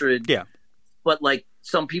hatred. Yeah, but like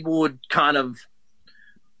some people would kind of.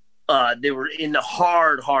 They were into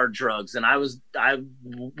hard drugs, and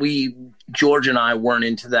George and I weren't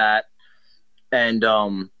into that, and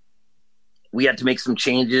we had to make some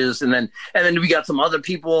changes, and then we got some other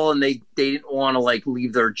people, and they didn't want to like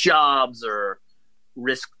leave their jobs or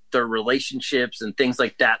risk their relationships and things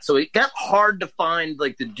like that. So it got hard to find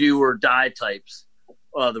like the do or die types.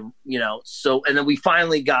 So and then we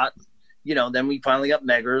finally got,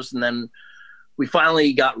 Meggers, and then we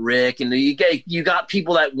finally got Rick, and you got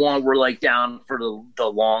people that were like down for the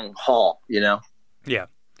long haul, you know? Yeah.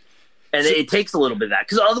 And it takes a little bit of that,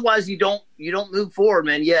 because otherwise you don't move forward,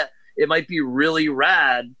 man. Yeah, it might be really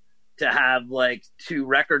rad to have like 2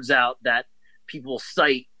 records out that people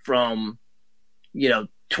cite from,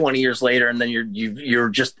 20 years later, and then you're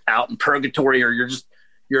just out in purgatory, or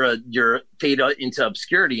you're fade into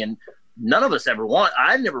obscurity. And none of us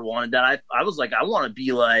I never wanted that. I was like, I want to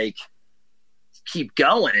be like, keep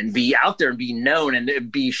going and be out there and be known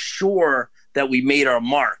and be sure that we made our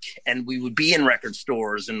mark, and we would be in record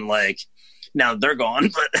stores, and like now they're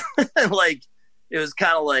gone, but like it was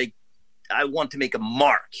kind of like I want to make a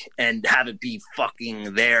mark and have it be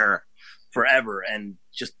fucking there forever, and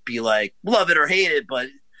just be like love it or hate it. But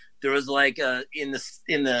there was like in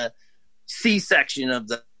the C section of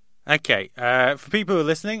the. Okay, for people who are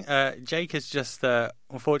listening, Jake has just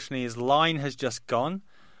unfortunately his line has just gone.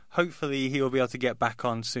 Hopefully he will be able to get back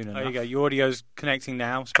on soon enough. There you go. Your audio's connecting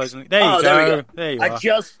now, supposedly. There you go. There you are.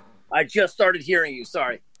 I just started hearing you.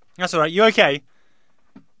 Sorry. That's all right. You okay?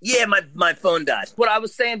 Yeah, my phone died. What I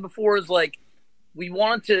was saying before is like we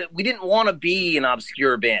didn't want to be an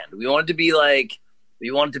obscure band. We wanted to be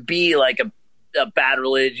like a Bad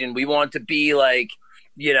Religion. We wanted to be like,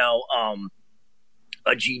 you know,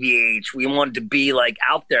 a GBH. We wanted to be like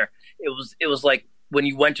out there. It was like when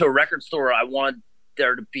you went to a record store, I wanted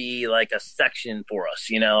there to be like a section for us,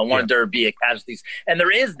 you know. I wanted there to be a Casualties, and there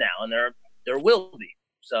is now, and there will be.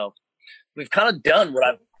 So we've kind of done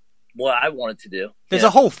what I wanted to do. There's a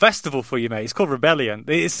whole festival for you, mate. It's called Rebellion.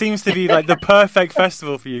 It seems to be like the perfect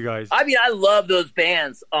festival for you guys. I mean, I love those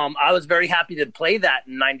bands. I was very happy to play that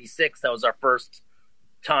in '96. That was our first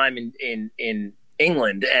time in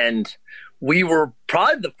England, and we were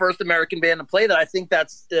probably the first American band to play that. I think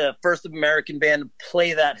that's the first American band to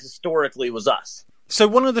play that historically was us. So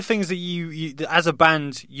one of the things that you as a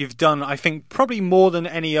band you've done, I think probably more than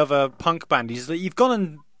any other punk band, is that you've gone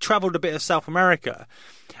and traveled a bit of South America.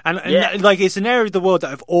 And like it's an area of the world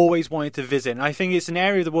that I've always wanted to visit. And I think it's an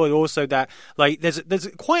area of the world also that like there's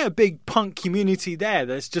quite a big punk community there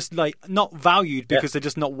that's just like not valued because they're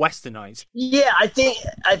just not westernized. Yeah, I think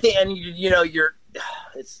and you know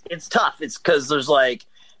it's tough. It's because there's like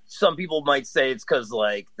some people might say it's because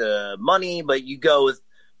like the money, but you go with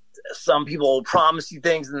some people will promise you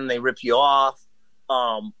things and then they rip you off.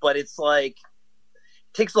 But it's like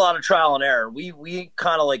it takes a lot of trial and error. We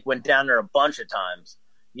kind of like went down there a bunch of times.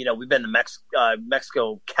 You know, we've been to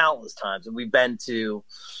Mexico countless times, and we've been to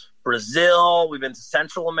Brazil. We've been to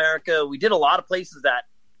Central America. We did a lot of places that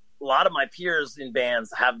a lot of my peers in bands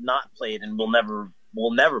have not played and will never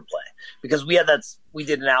play, because we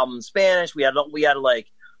did an album in Spanish. We had like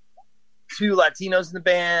 2 Latinos in the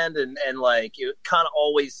band, and like it kind of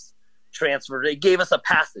always transferred. It gave us a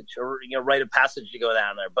passage, or rite of passage to go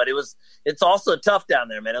down there. But it's also tough down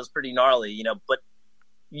there, man. It was pretty gnarly, you know. But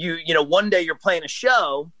you know, one day you're playing a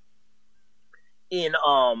show in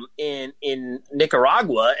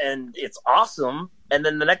Nicaragua, and it's awesome, and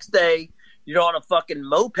then the next day you're on a fucking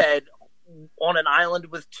moped on an island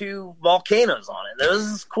with 2 volcanoes on it. There was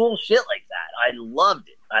this cool shit like that. I loved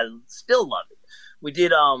it. I still love it. We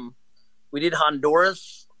did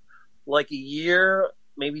Honduras like a year,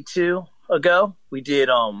 maybe 2 ago. We did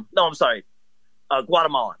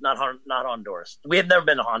Guatemala, not Honduras. We have never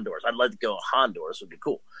been to Honduras. I'd like to go to Honduras. Would be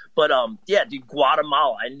cool. But yeah, dude,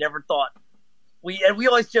 Guatemala. I never thought we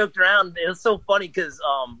always joked around. It was so funny because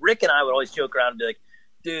Rick and I would always joke around and be like,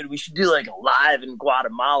 dude, we should do like a live in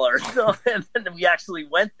Guatemala or something. And then we actually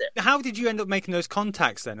went there. How did you end up making those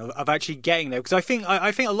contacts then of actually getting there? Because I think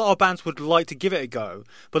a lot of bands would like to give it a go.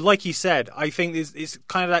 But like you said, I think it's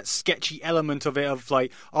kind of that sketchy element of it of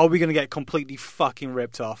like, are we going to get completely fucking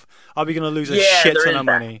ripped off? Are we going to lose a shit ton of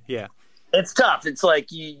money? Yeah. It's tough. It's like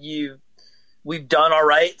we've done all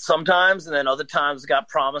right sometimes, and then other times got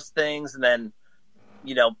promised things, and then,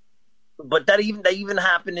 you know, but that even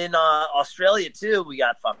happened in Australia too. We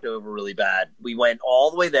got fucked over really bad. We went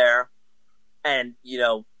all the way there, and you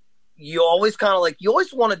know, you always kind of like you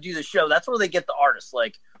always want to do the show. That's where they get the artists.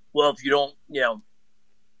 Like, well, if you don't, you know,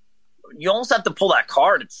 you almost have to pull that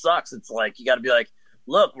card. It sucks. It's like you got to be like,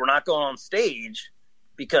 look, we're not going on stage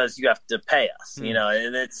because you have to pay us. You know,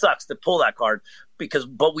 and it sucks to pull that card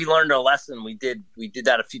but we learned our lesson. We did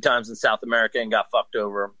that a few times in South America and got fucked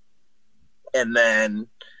over, and then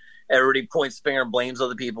everybody points the finger and blames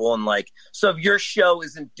other people. And like, so if your show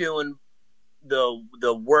isn't doing the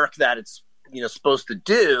work that it's, you know, supposed to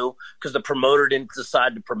do because the promoter didn't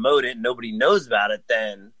decide to promote it and nobody knows about it,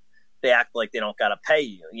 then they act like they don't got to pay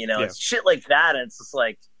you, you know, It's shit like that. And it's just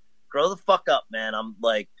like, grow the fuck up, man. I'm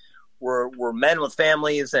like, we're men with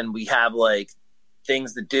families and we have like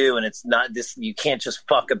things to do. And it's not this, you can't just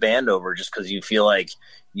fuck a band over just because you feel like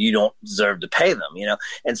you don't deserve to pay them, you know?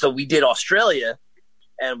 And so we did Australia,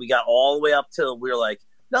 and we got all the way up till we were like,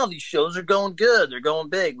 no, these shows are going good. They're going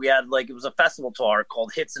big. We had like, it was a festival tour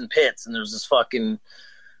called Hits and Pits. And there was this fucking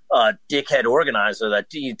dickhead organizer that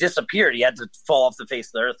he disappeared. He had to fall off the face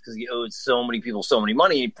of the earth because he owed so many people so many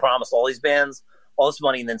money. He promised all these bands all this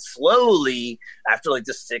money. And then slowly after like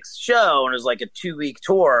the 6th show, and it was like a 2-week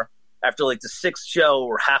tour, after like the 6th show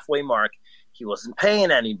or halfway mark, he wasn't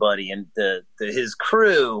paying anybody, and his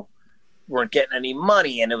crew weren't getting any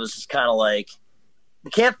money, and it was just kind of like,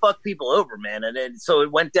 you can't fuck people over, man. And so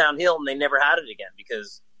it went downhill, and they never had it again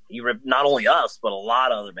because he ripped not only us but a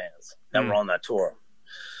lot of other bands that were on that tour.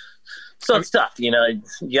 So it's tough, you know.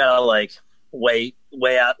 You gotta like weigh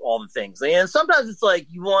out all the things, and sometimes it's like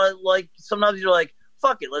you want to like. Sometimes you're like,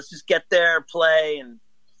 fuck it, let's just get there, play, and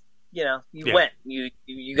you know, you went.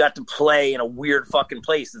 You got to play in a weird fucking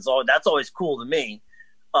place. That's always cool to me.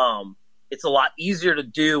 It's a lot easier to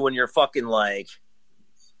do when you're fucking like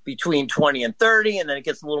between 20 and 30, and then it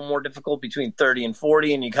gets a little more difficult between 30 and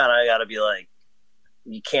 40, and you kind of got to be like,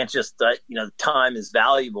 you can't just, you know, time is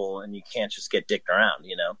valuable, and you can't just get dicked around,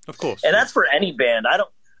 you know? Of course. And that's for any band. I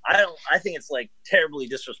think it's like terribly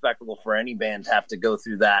disrespectful for any band to have to go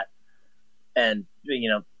through that. And, you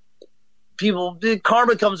know,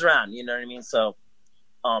 karma comes around, you know what I mean? So,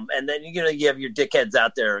 and then, you know, you have your dickheads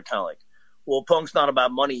out there kind of like, well, punk's not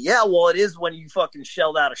about money. Yeah, well, it is when you fucking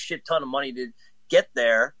shelled out a shit ton of money to get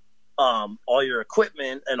there, all your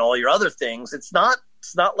equipment and all your other things. It's not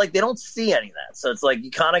like they don't see any of that. So it's like, you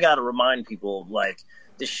kind of got to remind people, like,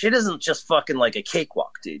 this shit isn't just fucking like a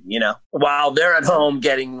cakewalk, dude, you know? While they're at home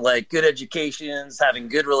getting like good educations, having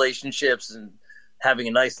good relationships, and having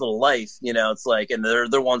a nice little life, you know, it's like, and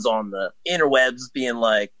they're ones on the interwebs being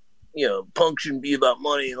like, you know, punk shouldn't be about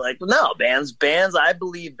money. Like, no, bands, I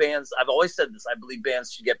believe bands, I've always said this, I believe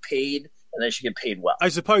bands should get paid, and they should get paid well. I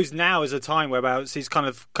suppose now is a time whereabouts it's kind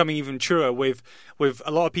of coming even truer with a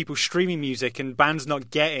lot of people streaming music and bands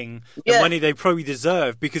not getting the money they probably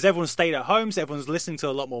deserve because everyone's stayed at home, so everyone's listening to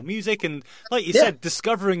a lot more music, and like you said,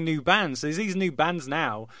 discovering new bands. There's these new bands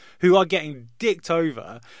now who are getting dicked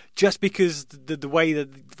over just because the way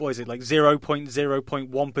that, what is it, like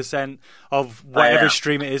 0.1% of whatever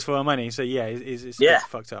stream it is for our money. So it's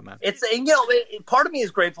fucked up, man. It's, you know, part of me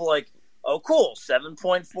is grateful, like, oh, cool,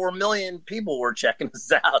 7.4 million people were checking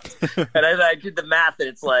us out. And I did the math, and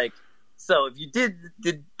it's like, so if you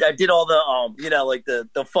I did all the, you know, like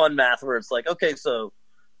the fun math where it's like, okay, so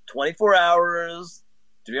 24 hours,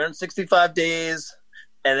 365 days,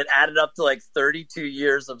 and it added up to like 32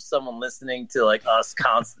 years of someone listening to like us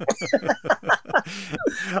constantly.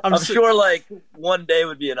 I'm sure like one day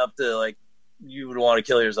would be enough to like, you would want to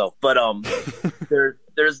kill yourself. But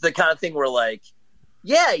there's the kind of thing where like,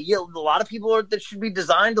 a lot of people that should be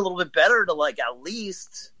designed a little bit better to like at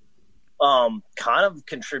least kind of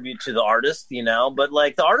contribute to the artist, you know, but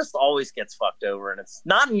like the artist always gets fucked over, and it's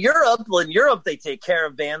not in Europe. Well, in Europe, they take care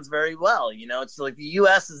of bands very well. You know, it's like the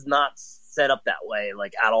US is not set up that way,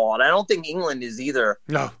 like at all. And I don't think England is either.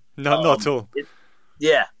 No, not at all.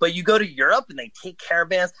 But you go to Europe and they take care of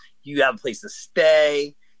bands. You have a place to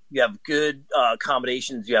stay. You have good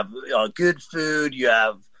accommodations. You have good food.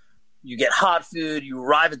 You get hot food. You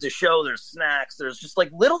arrive at the show. There's snacks. There's just like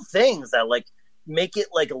little things that like make it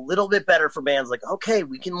like a little bit better for bands. Like, okay,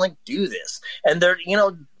 we can like do this. And they're, you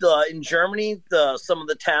know, in Germany, some of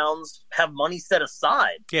the towns have money set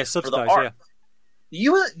aside for the art.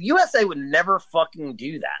 The USA would never fucking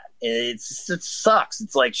do that. It sucks.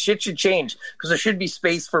 It's like shit should change because there should be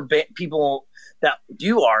space for people that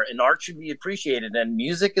do art, and art should be appreciated, and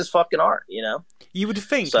music is fucking art, you know? You would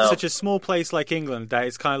think such a small place like England that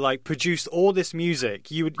it's kind of like produced all this music.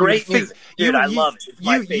 Music. Dude, I love it. It's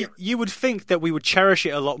my favorite. You would think that we would cherish it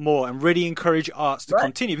a lot more and really encourage arts to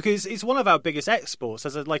continue, because it's one of our biggest exports.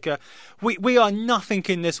 We are nothing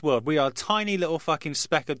in this world. We are a tiny little fucking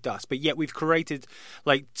speck of dust, but yet we've created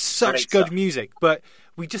like such good music. But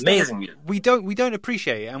we just we don't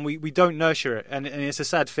appreciate it, and we don't nurture it, and it's a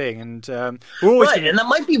sad thing. And we're always and that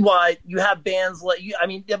might be why you have bands like you. I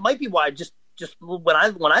mean, that might be why just when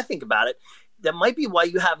I think about it, that might be why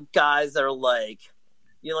you have guys that are like,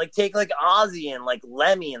 you know, like take like Ozzy and like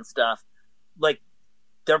Lemmy and stuff. Like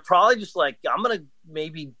they're probably just like, I'm gonna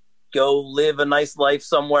maybe go live a nice life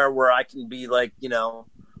somewhere where I can be like, you know,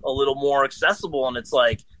 a little more accessible. And it's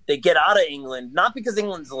like they get out of England, not because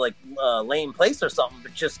England's like a lame place or something,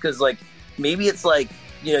 but just because like maybe it's like,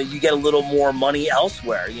 you know, you get a little more money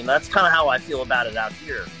elsewhere. You know, that's kind of how I feel about it out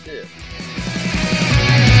here too.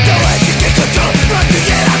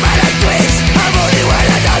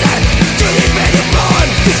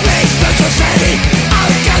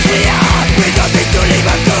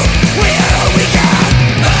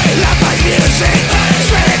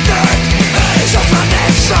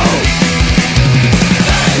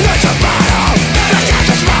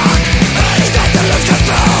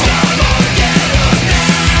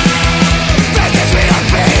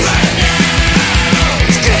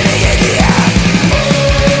 Screaming in the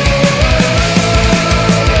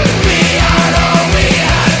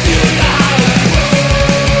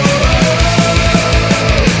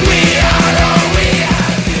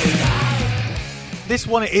this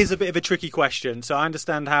one is a bit of a tricky question, so I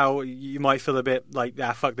understand how you might feel a bit like,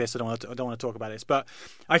 fuck this, I don't want to talk about this, but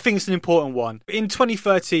I think it's an important one. In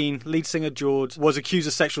 2013, lead singer George was accused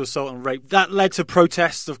of sexual assault and rape. That led to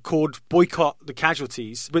protests called Boycott the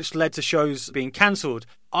Casualties, which led to shows being cancelled.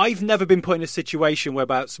 I've never been put in a situation where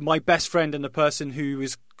my best friend and the person who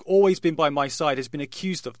has always been by my side has been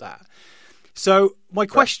accused of that. So my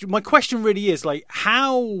question really is, like,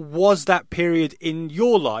 how was that period in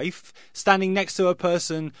your life, standing next to a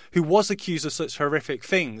person who was accused of such horrific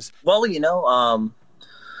things? Well, I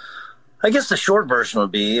guess the short version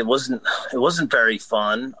would be it wasn't very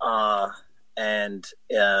fun, and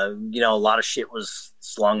a lot of shit was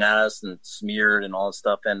slung at us and smeared and all this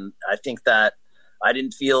stuff, and I think that I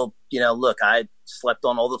didn't feel, look, I slept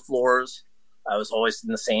on all the floors. I was always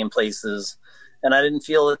in the same places. And I didn't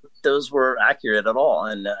feel that those were accurate at all.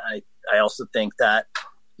 And I also think that,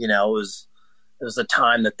 it was a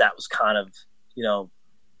time that was kind of,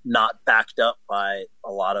 not backed up by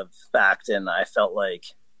a lot of fact. And I felt like,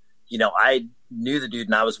 I knew the dude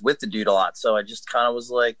and I was with the dude a lot. So I just kind of was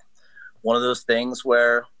like one of those things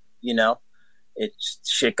where,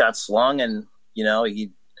 shit got slung and, he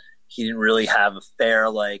didn't really have a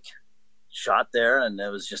fair, shot there. And it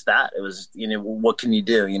was just that. It was, what can you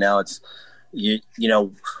do? It's,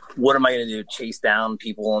 what am I going to do? Chase down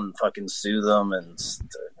people and fucking sue them? And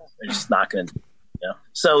they're just not going to,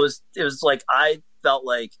 So it was like, I felt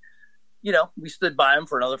like, we stood by him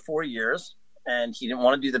for another 4 years and he didn't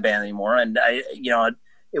want to do the band anymore. And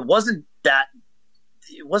it wasn't that.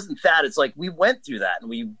 It's like we went through that and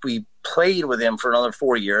we played with him for another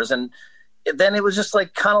 4 years. And then it was just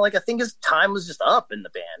like, kind of like, I think his time was just up in the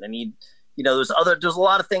band. And there's a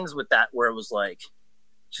lot of things with that where it was like,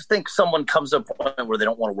 just think someone comes to a point where they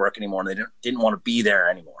don't want to work anymore and they didn't want to be there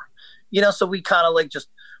anymore. So we kind of just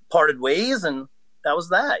parted ways and that was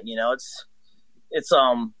that. It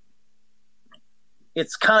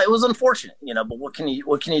was unfortunate, but what can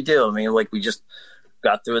you do? I mean, we just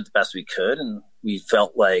got through it the best we could and we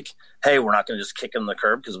felt like, hey, we're not going to just kick him the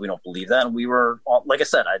curb because we don't believe that. And we were, like I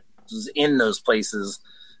said, I was in those places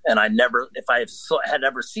and if I had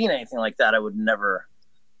ever seen anything like that, I would never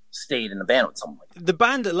stayed in the band with someone like that. The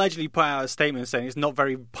band allegedly put out a statement saying it's not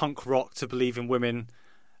very punk rock to believe in women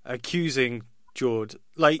accusing George.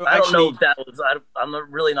 I don't know if that was. I'm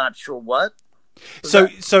really not sure what. So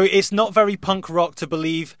it's not very punk rock to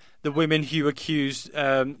believe the women who accused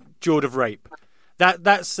George of rape.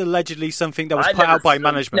 That's allegedly something that was put out by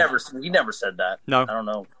management. We never said that. No, I don't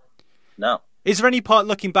know. No. Is there any part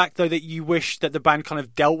looking back though that you wish that the band kind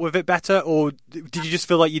of dealt with it better, or did you just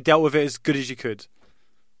feel like you dealt with it as good as you could?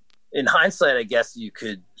 In hindsight, I guess you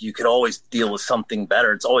could always deal with something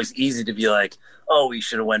better. It's always easy to be like, oh, we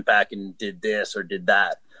should have went back and did this or did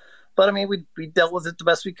that. But I mean, we dealt with it the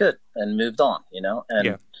best we could and moved on,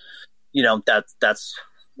 and that's,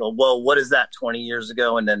 well, what is that 20 years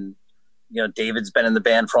ago? And then, David's been in the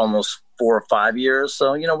band for almost 4 or 5 years.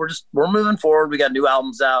 So, we're moving forward. We got new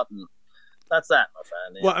albums out and that's that, my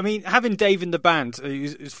friend. Yeah. Well, I mean, having Dave in the band,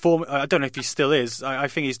 I don't know if he still is. I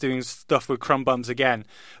think he's doing stuff with Crumb Bums again.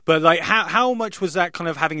 But how much was that kind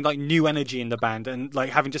of having new energy in the band and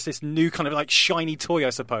having just this new kind of shiny toy, I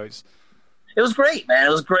suppose? It was great, man. It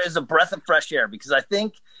was great. It was a breath of fresh air because I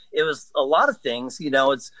think it was a lot of things. It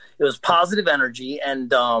was positive energy,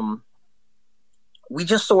 and we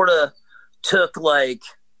just sort of took it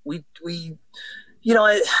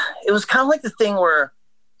was kind of like the thing where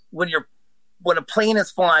when a plane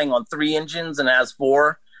is flying on 3 engines and has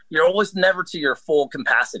 4, you're always never to your full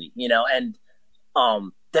capacity, and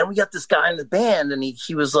then we got this guy in the band and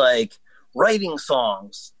he was writing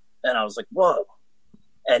songs and I was like, whoa.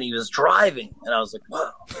 And he was driving and I was like,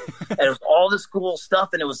 whoa. And it was all this cool stuff.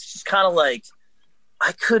 And it was just kind of I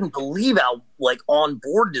couldn't believe how on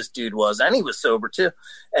board this dude was. And he was sober too.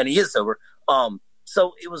 And he is sober.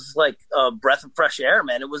 So it was a breath of fresh air,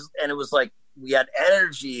 man. It was we had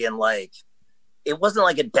energy and it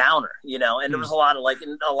wasn't a downer, and there was a lot of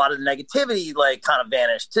negativity kind of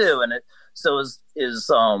vanished too. And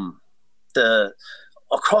the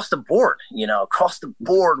across the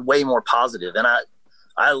board, way more positive. And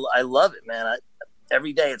I love it, man.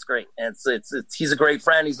 Every day it's great. And it's he's a great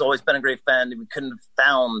friend. He's always been a great friend. We couldn't have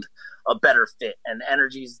found a better fit, and the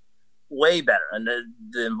energy's way better. And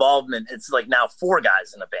the involvement, it's now 4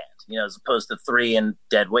 guys in a band, as opposed to 3 and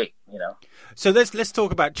dead weight, So let's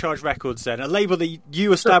talk about Charged Records then, a label that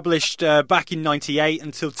you established back in 98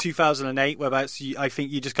 until 2008, whereabouts I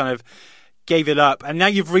think you just kind of gave it up, and now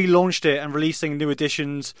you've relaunched it and releasing new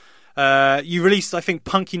editions. You released, I think,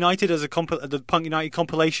 Punk United as the Punk United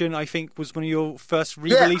compilation, I think, was one of your first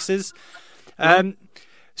re-releases. Yeah.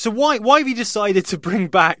 So why have you decided to bring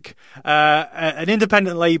back an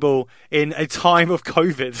independent label in a time of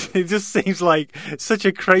COVID? It just seems like such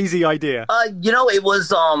a crazy idea. It was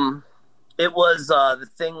the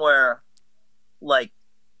thing where, like,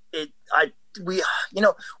 we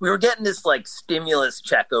were getting this like stimulus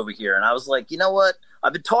check over here, and I was like, you know what?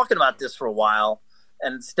 I've been talking about this for a while,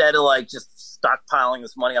 and instead of like just stockpiling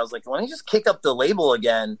this money, I was like, why don't you just kick up the label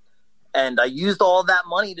again? And I used all that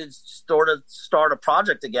money to start a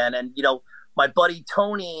project again. And, my buddy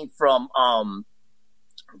Tony from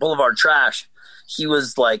Boulevard Trash, he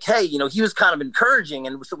was like, hey, he was kind of encouraging.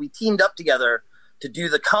 And so we teamed up together to do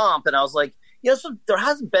the comp. And I was like, so there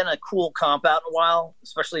hasn't been a cool comp out in a while,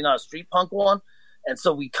 especially not a street punk one. And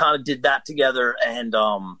so we kind of did that together. And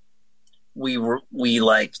we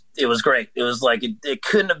it was great. It was like, it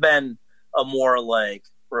couldn't have been a more like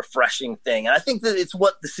refreshing thing, and I think that it's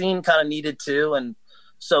what the scene kind of needed too. And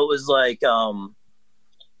so it was like it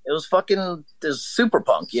was super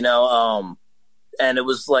punk, and it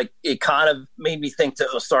was like it kind of made me think to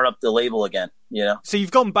start up the label again. So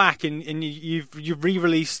you've gone back and you've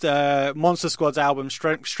re-released Monster Squad's album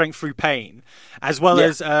Strength Through Pain, as well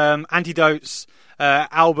as Antidote's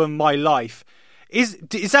album My Life. Is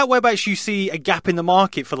that whereabouts you see a gap in the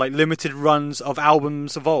market for like limited runs of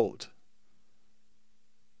albums of old?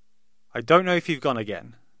 I don't know if you've gone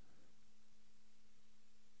again.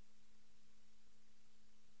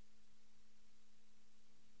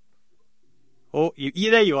 Oh,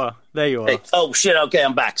 there you are. There you are. Hey, oh shit! Okay,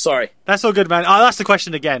 I'm back. Sorry. That's all good, man. I'll ask the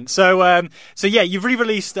question again. So yeah, you've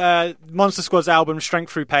re-released Monster Squad's album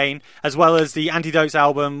Strength Through Pain, as well as the Antidote's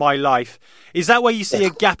album My Life. Is that where you see a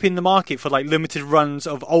gap in the market for like limited runs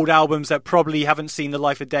of old albums that probably haven't seen the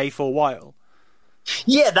light of day for a while?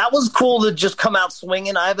 Yeah, that was cool to just come out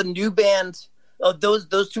swinging. I have a new band.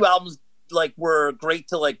 Those two albums like were great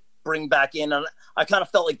to like bring back in. And I kind of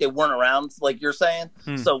felt like they weren't around, like you're saying.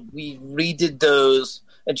 So we redid those,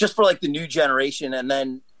 and just for like the new generation. And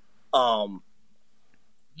then, and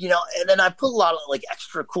then I put a lot of like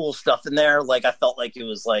extra cool stuff in there. Like I felt like it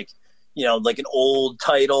was like, like an old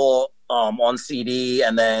title on CD,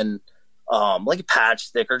 and then like a patch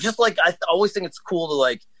sticker. Just like I always think it's cool to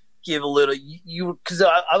like give a little because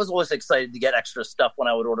I was always excited to get extra stuff when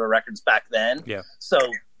I would order records back then. Yeah. So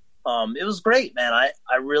it was great, man. I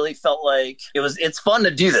really felt like it's fun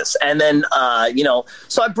to do this. And then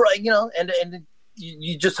so I brought and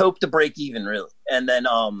you just hope to break even really. And then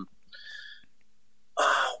oh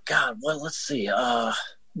god, well let's see.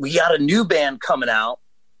 We got a new band coming out.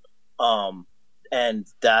 And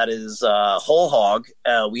that is Whole Hog.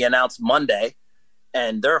 We announced Monday.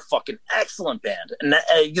 And they're a fucking excellent band. And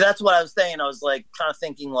that's what I was saying. I was like kind of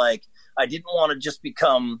thinking like I didn't want to just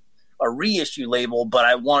become a reissue label, but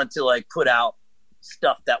I wanted to like put out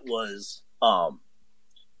stuff that was, I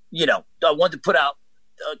wanted to put out,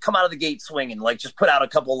 come out of the gate swinging, like just put out a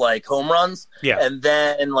couple like home runs, and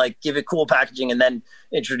then like give it cool packaging, and then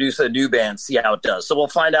introduce a new band, see how it does. So we'll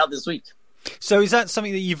find out this week. So is that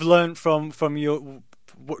something that you've learned from your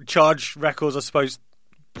Charge Records, I suppose?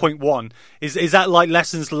 Point one is that like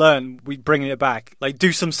lessons learned, we bringing it back, like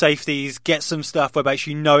do some safeties, get some stuff where it's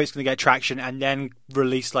going to get traction, and then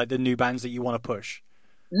release like the new bands that you want to push?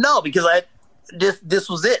 No, because this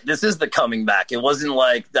was it. This is the coming back. It wasn't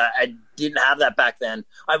like that. I didn't have that back then.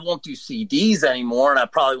 I won't do CDs anymore, and I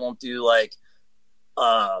probably won't do like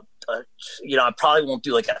I probably won't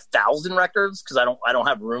do like 1,000 records because I don't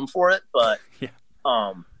have room for it. But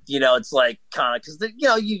it's like kind of because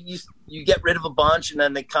you get rid of a bunch and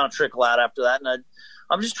then they kind of trickle out after that. And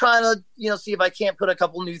I'm just trying to see if I can't put a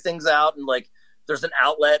couple new things out, and like there's an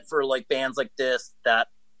outlet for like bands like this that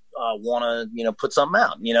want to put something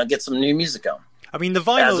out, get some new music on. I mean, the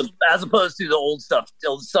vinyl, as opposed to the old stuff,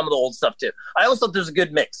 some of the old stuff too. I always thought there's a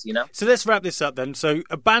good mix, So let's wrap this up then. So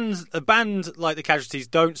a band like the Casualties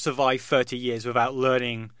don't survive 30 years without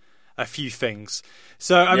learning a few things.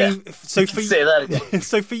 So I mean, so for say that again.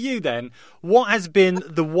 So for you then, what has been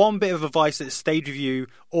the one bit of advice that stayed with you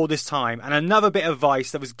all this time, and another bit of advice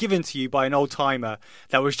that was given to you by an old timer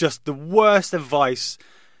that was just the worst advice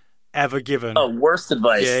ever given? Oh, worst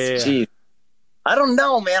advice. Yeah. Gee, I don't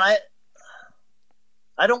know, man.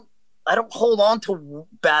 I don't hold on to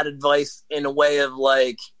bad advice in a way of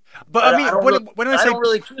like. But I mean, when I don't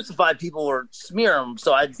really crucify people or smear them,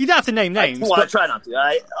 so you don't have to name names. I try not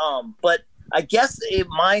to. But I guess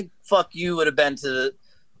my fuck you would have been to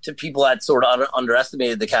people that sort of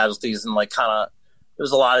underestimated the Casualties, and like kind of there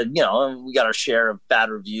was a lot of we got our share of bad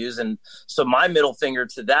reviews, and so my middle finger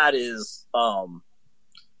to that is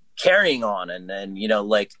carrying on, and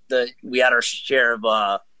like we had our share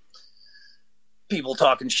of people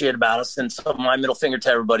talking shit about us. And so my middle finger to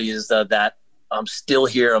everybody is that I'm still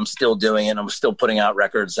here. I'm still doing it. I'm still putting out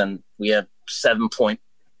records, and we have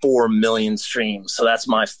 7.4 million streams. So that's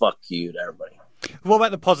my fuck you to everybody. What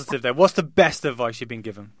about the positive there? What's the best advice you've been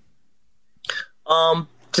given?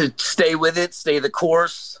 To stay with it, stay the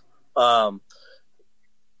course. Friends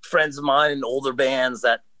of mine in older bands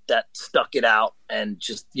that stuck it out, and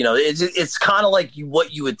just, you know, it's kind of like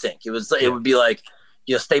what you would think. It would be like,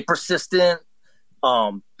 you know, stay persistent,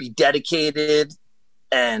 be dedicated,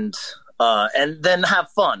 and then have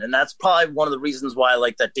fun. And that's probably one of the reasons why I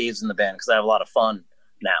like that Dave's in the band, because I have a lot of fun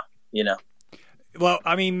now, you know. Well,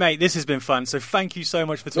 I mean, mate, this has been fun. So thank you so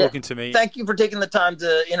much for talking to me. Thank you for taking the time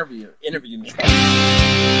to interview me.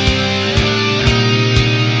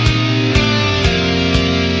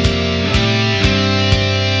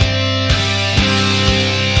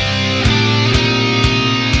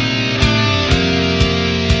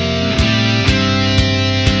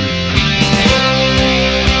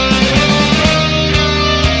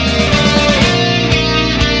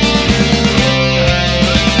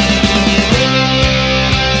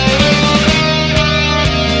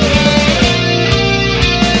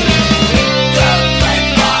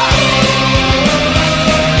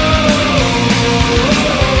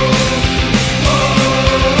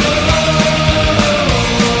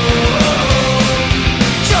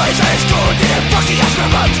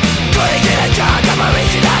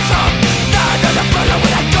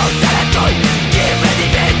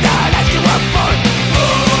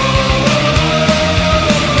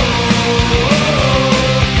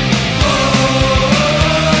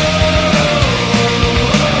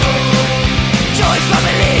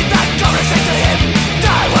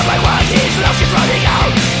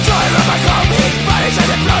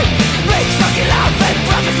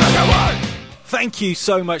 Thank you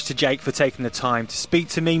so much to Jake for taking the time to speak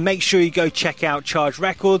to me. Make sure you go check out Charge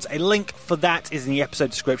Records. A link for that is in the episode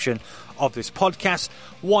description of this podcast.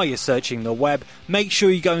 While you're searching the web, make sure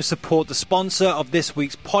you go and support the sponsor of this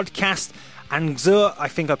week's podcast, Angzur, I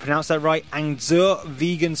think I pronounced that right, Angzur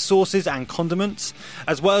Vegan Sauces and Condiments,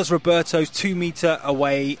 as well as Roberto's 2 Meter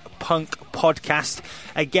Away Punk podcast.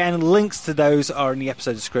 Again, links to those are in the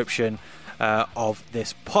episode description of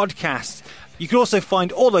this podcast. You can also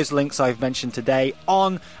find all those links I've mentioned today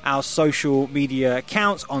on our social media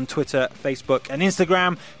accounts on Twitter, Facebook and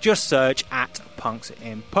Instagram. Just search at Punks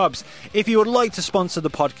in Pubs. If you would like to sponsor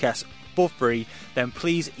the podcast for free, then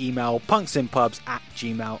please email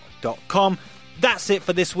punksinpubs@gmail.com. That's it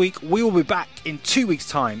for this week. We will be back in 2 weeks'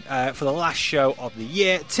 time for the last show of the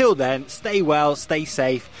year. Till then, stay well, stay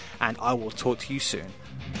safe, and I will talk to you soon.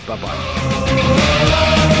 Bye-bye.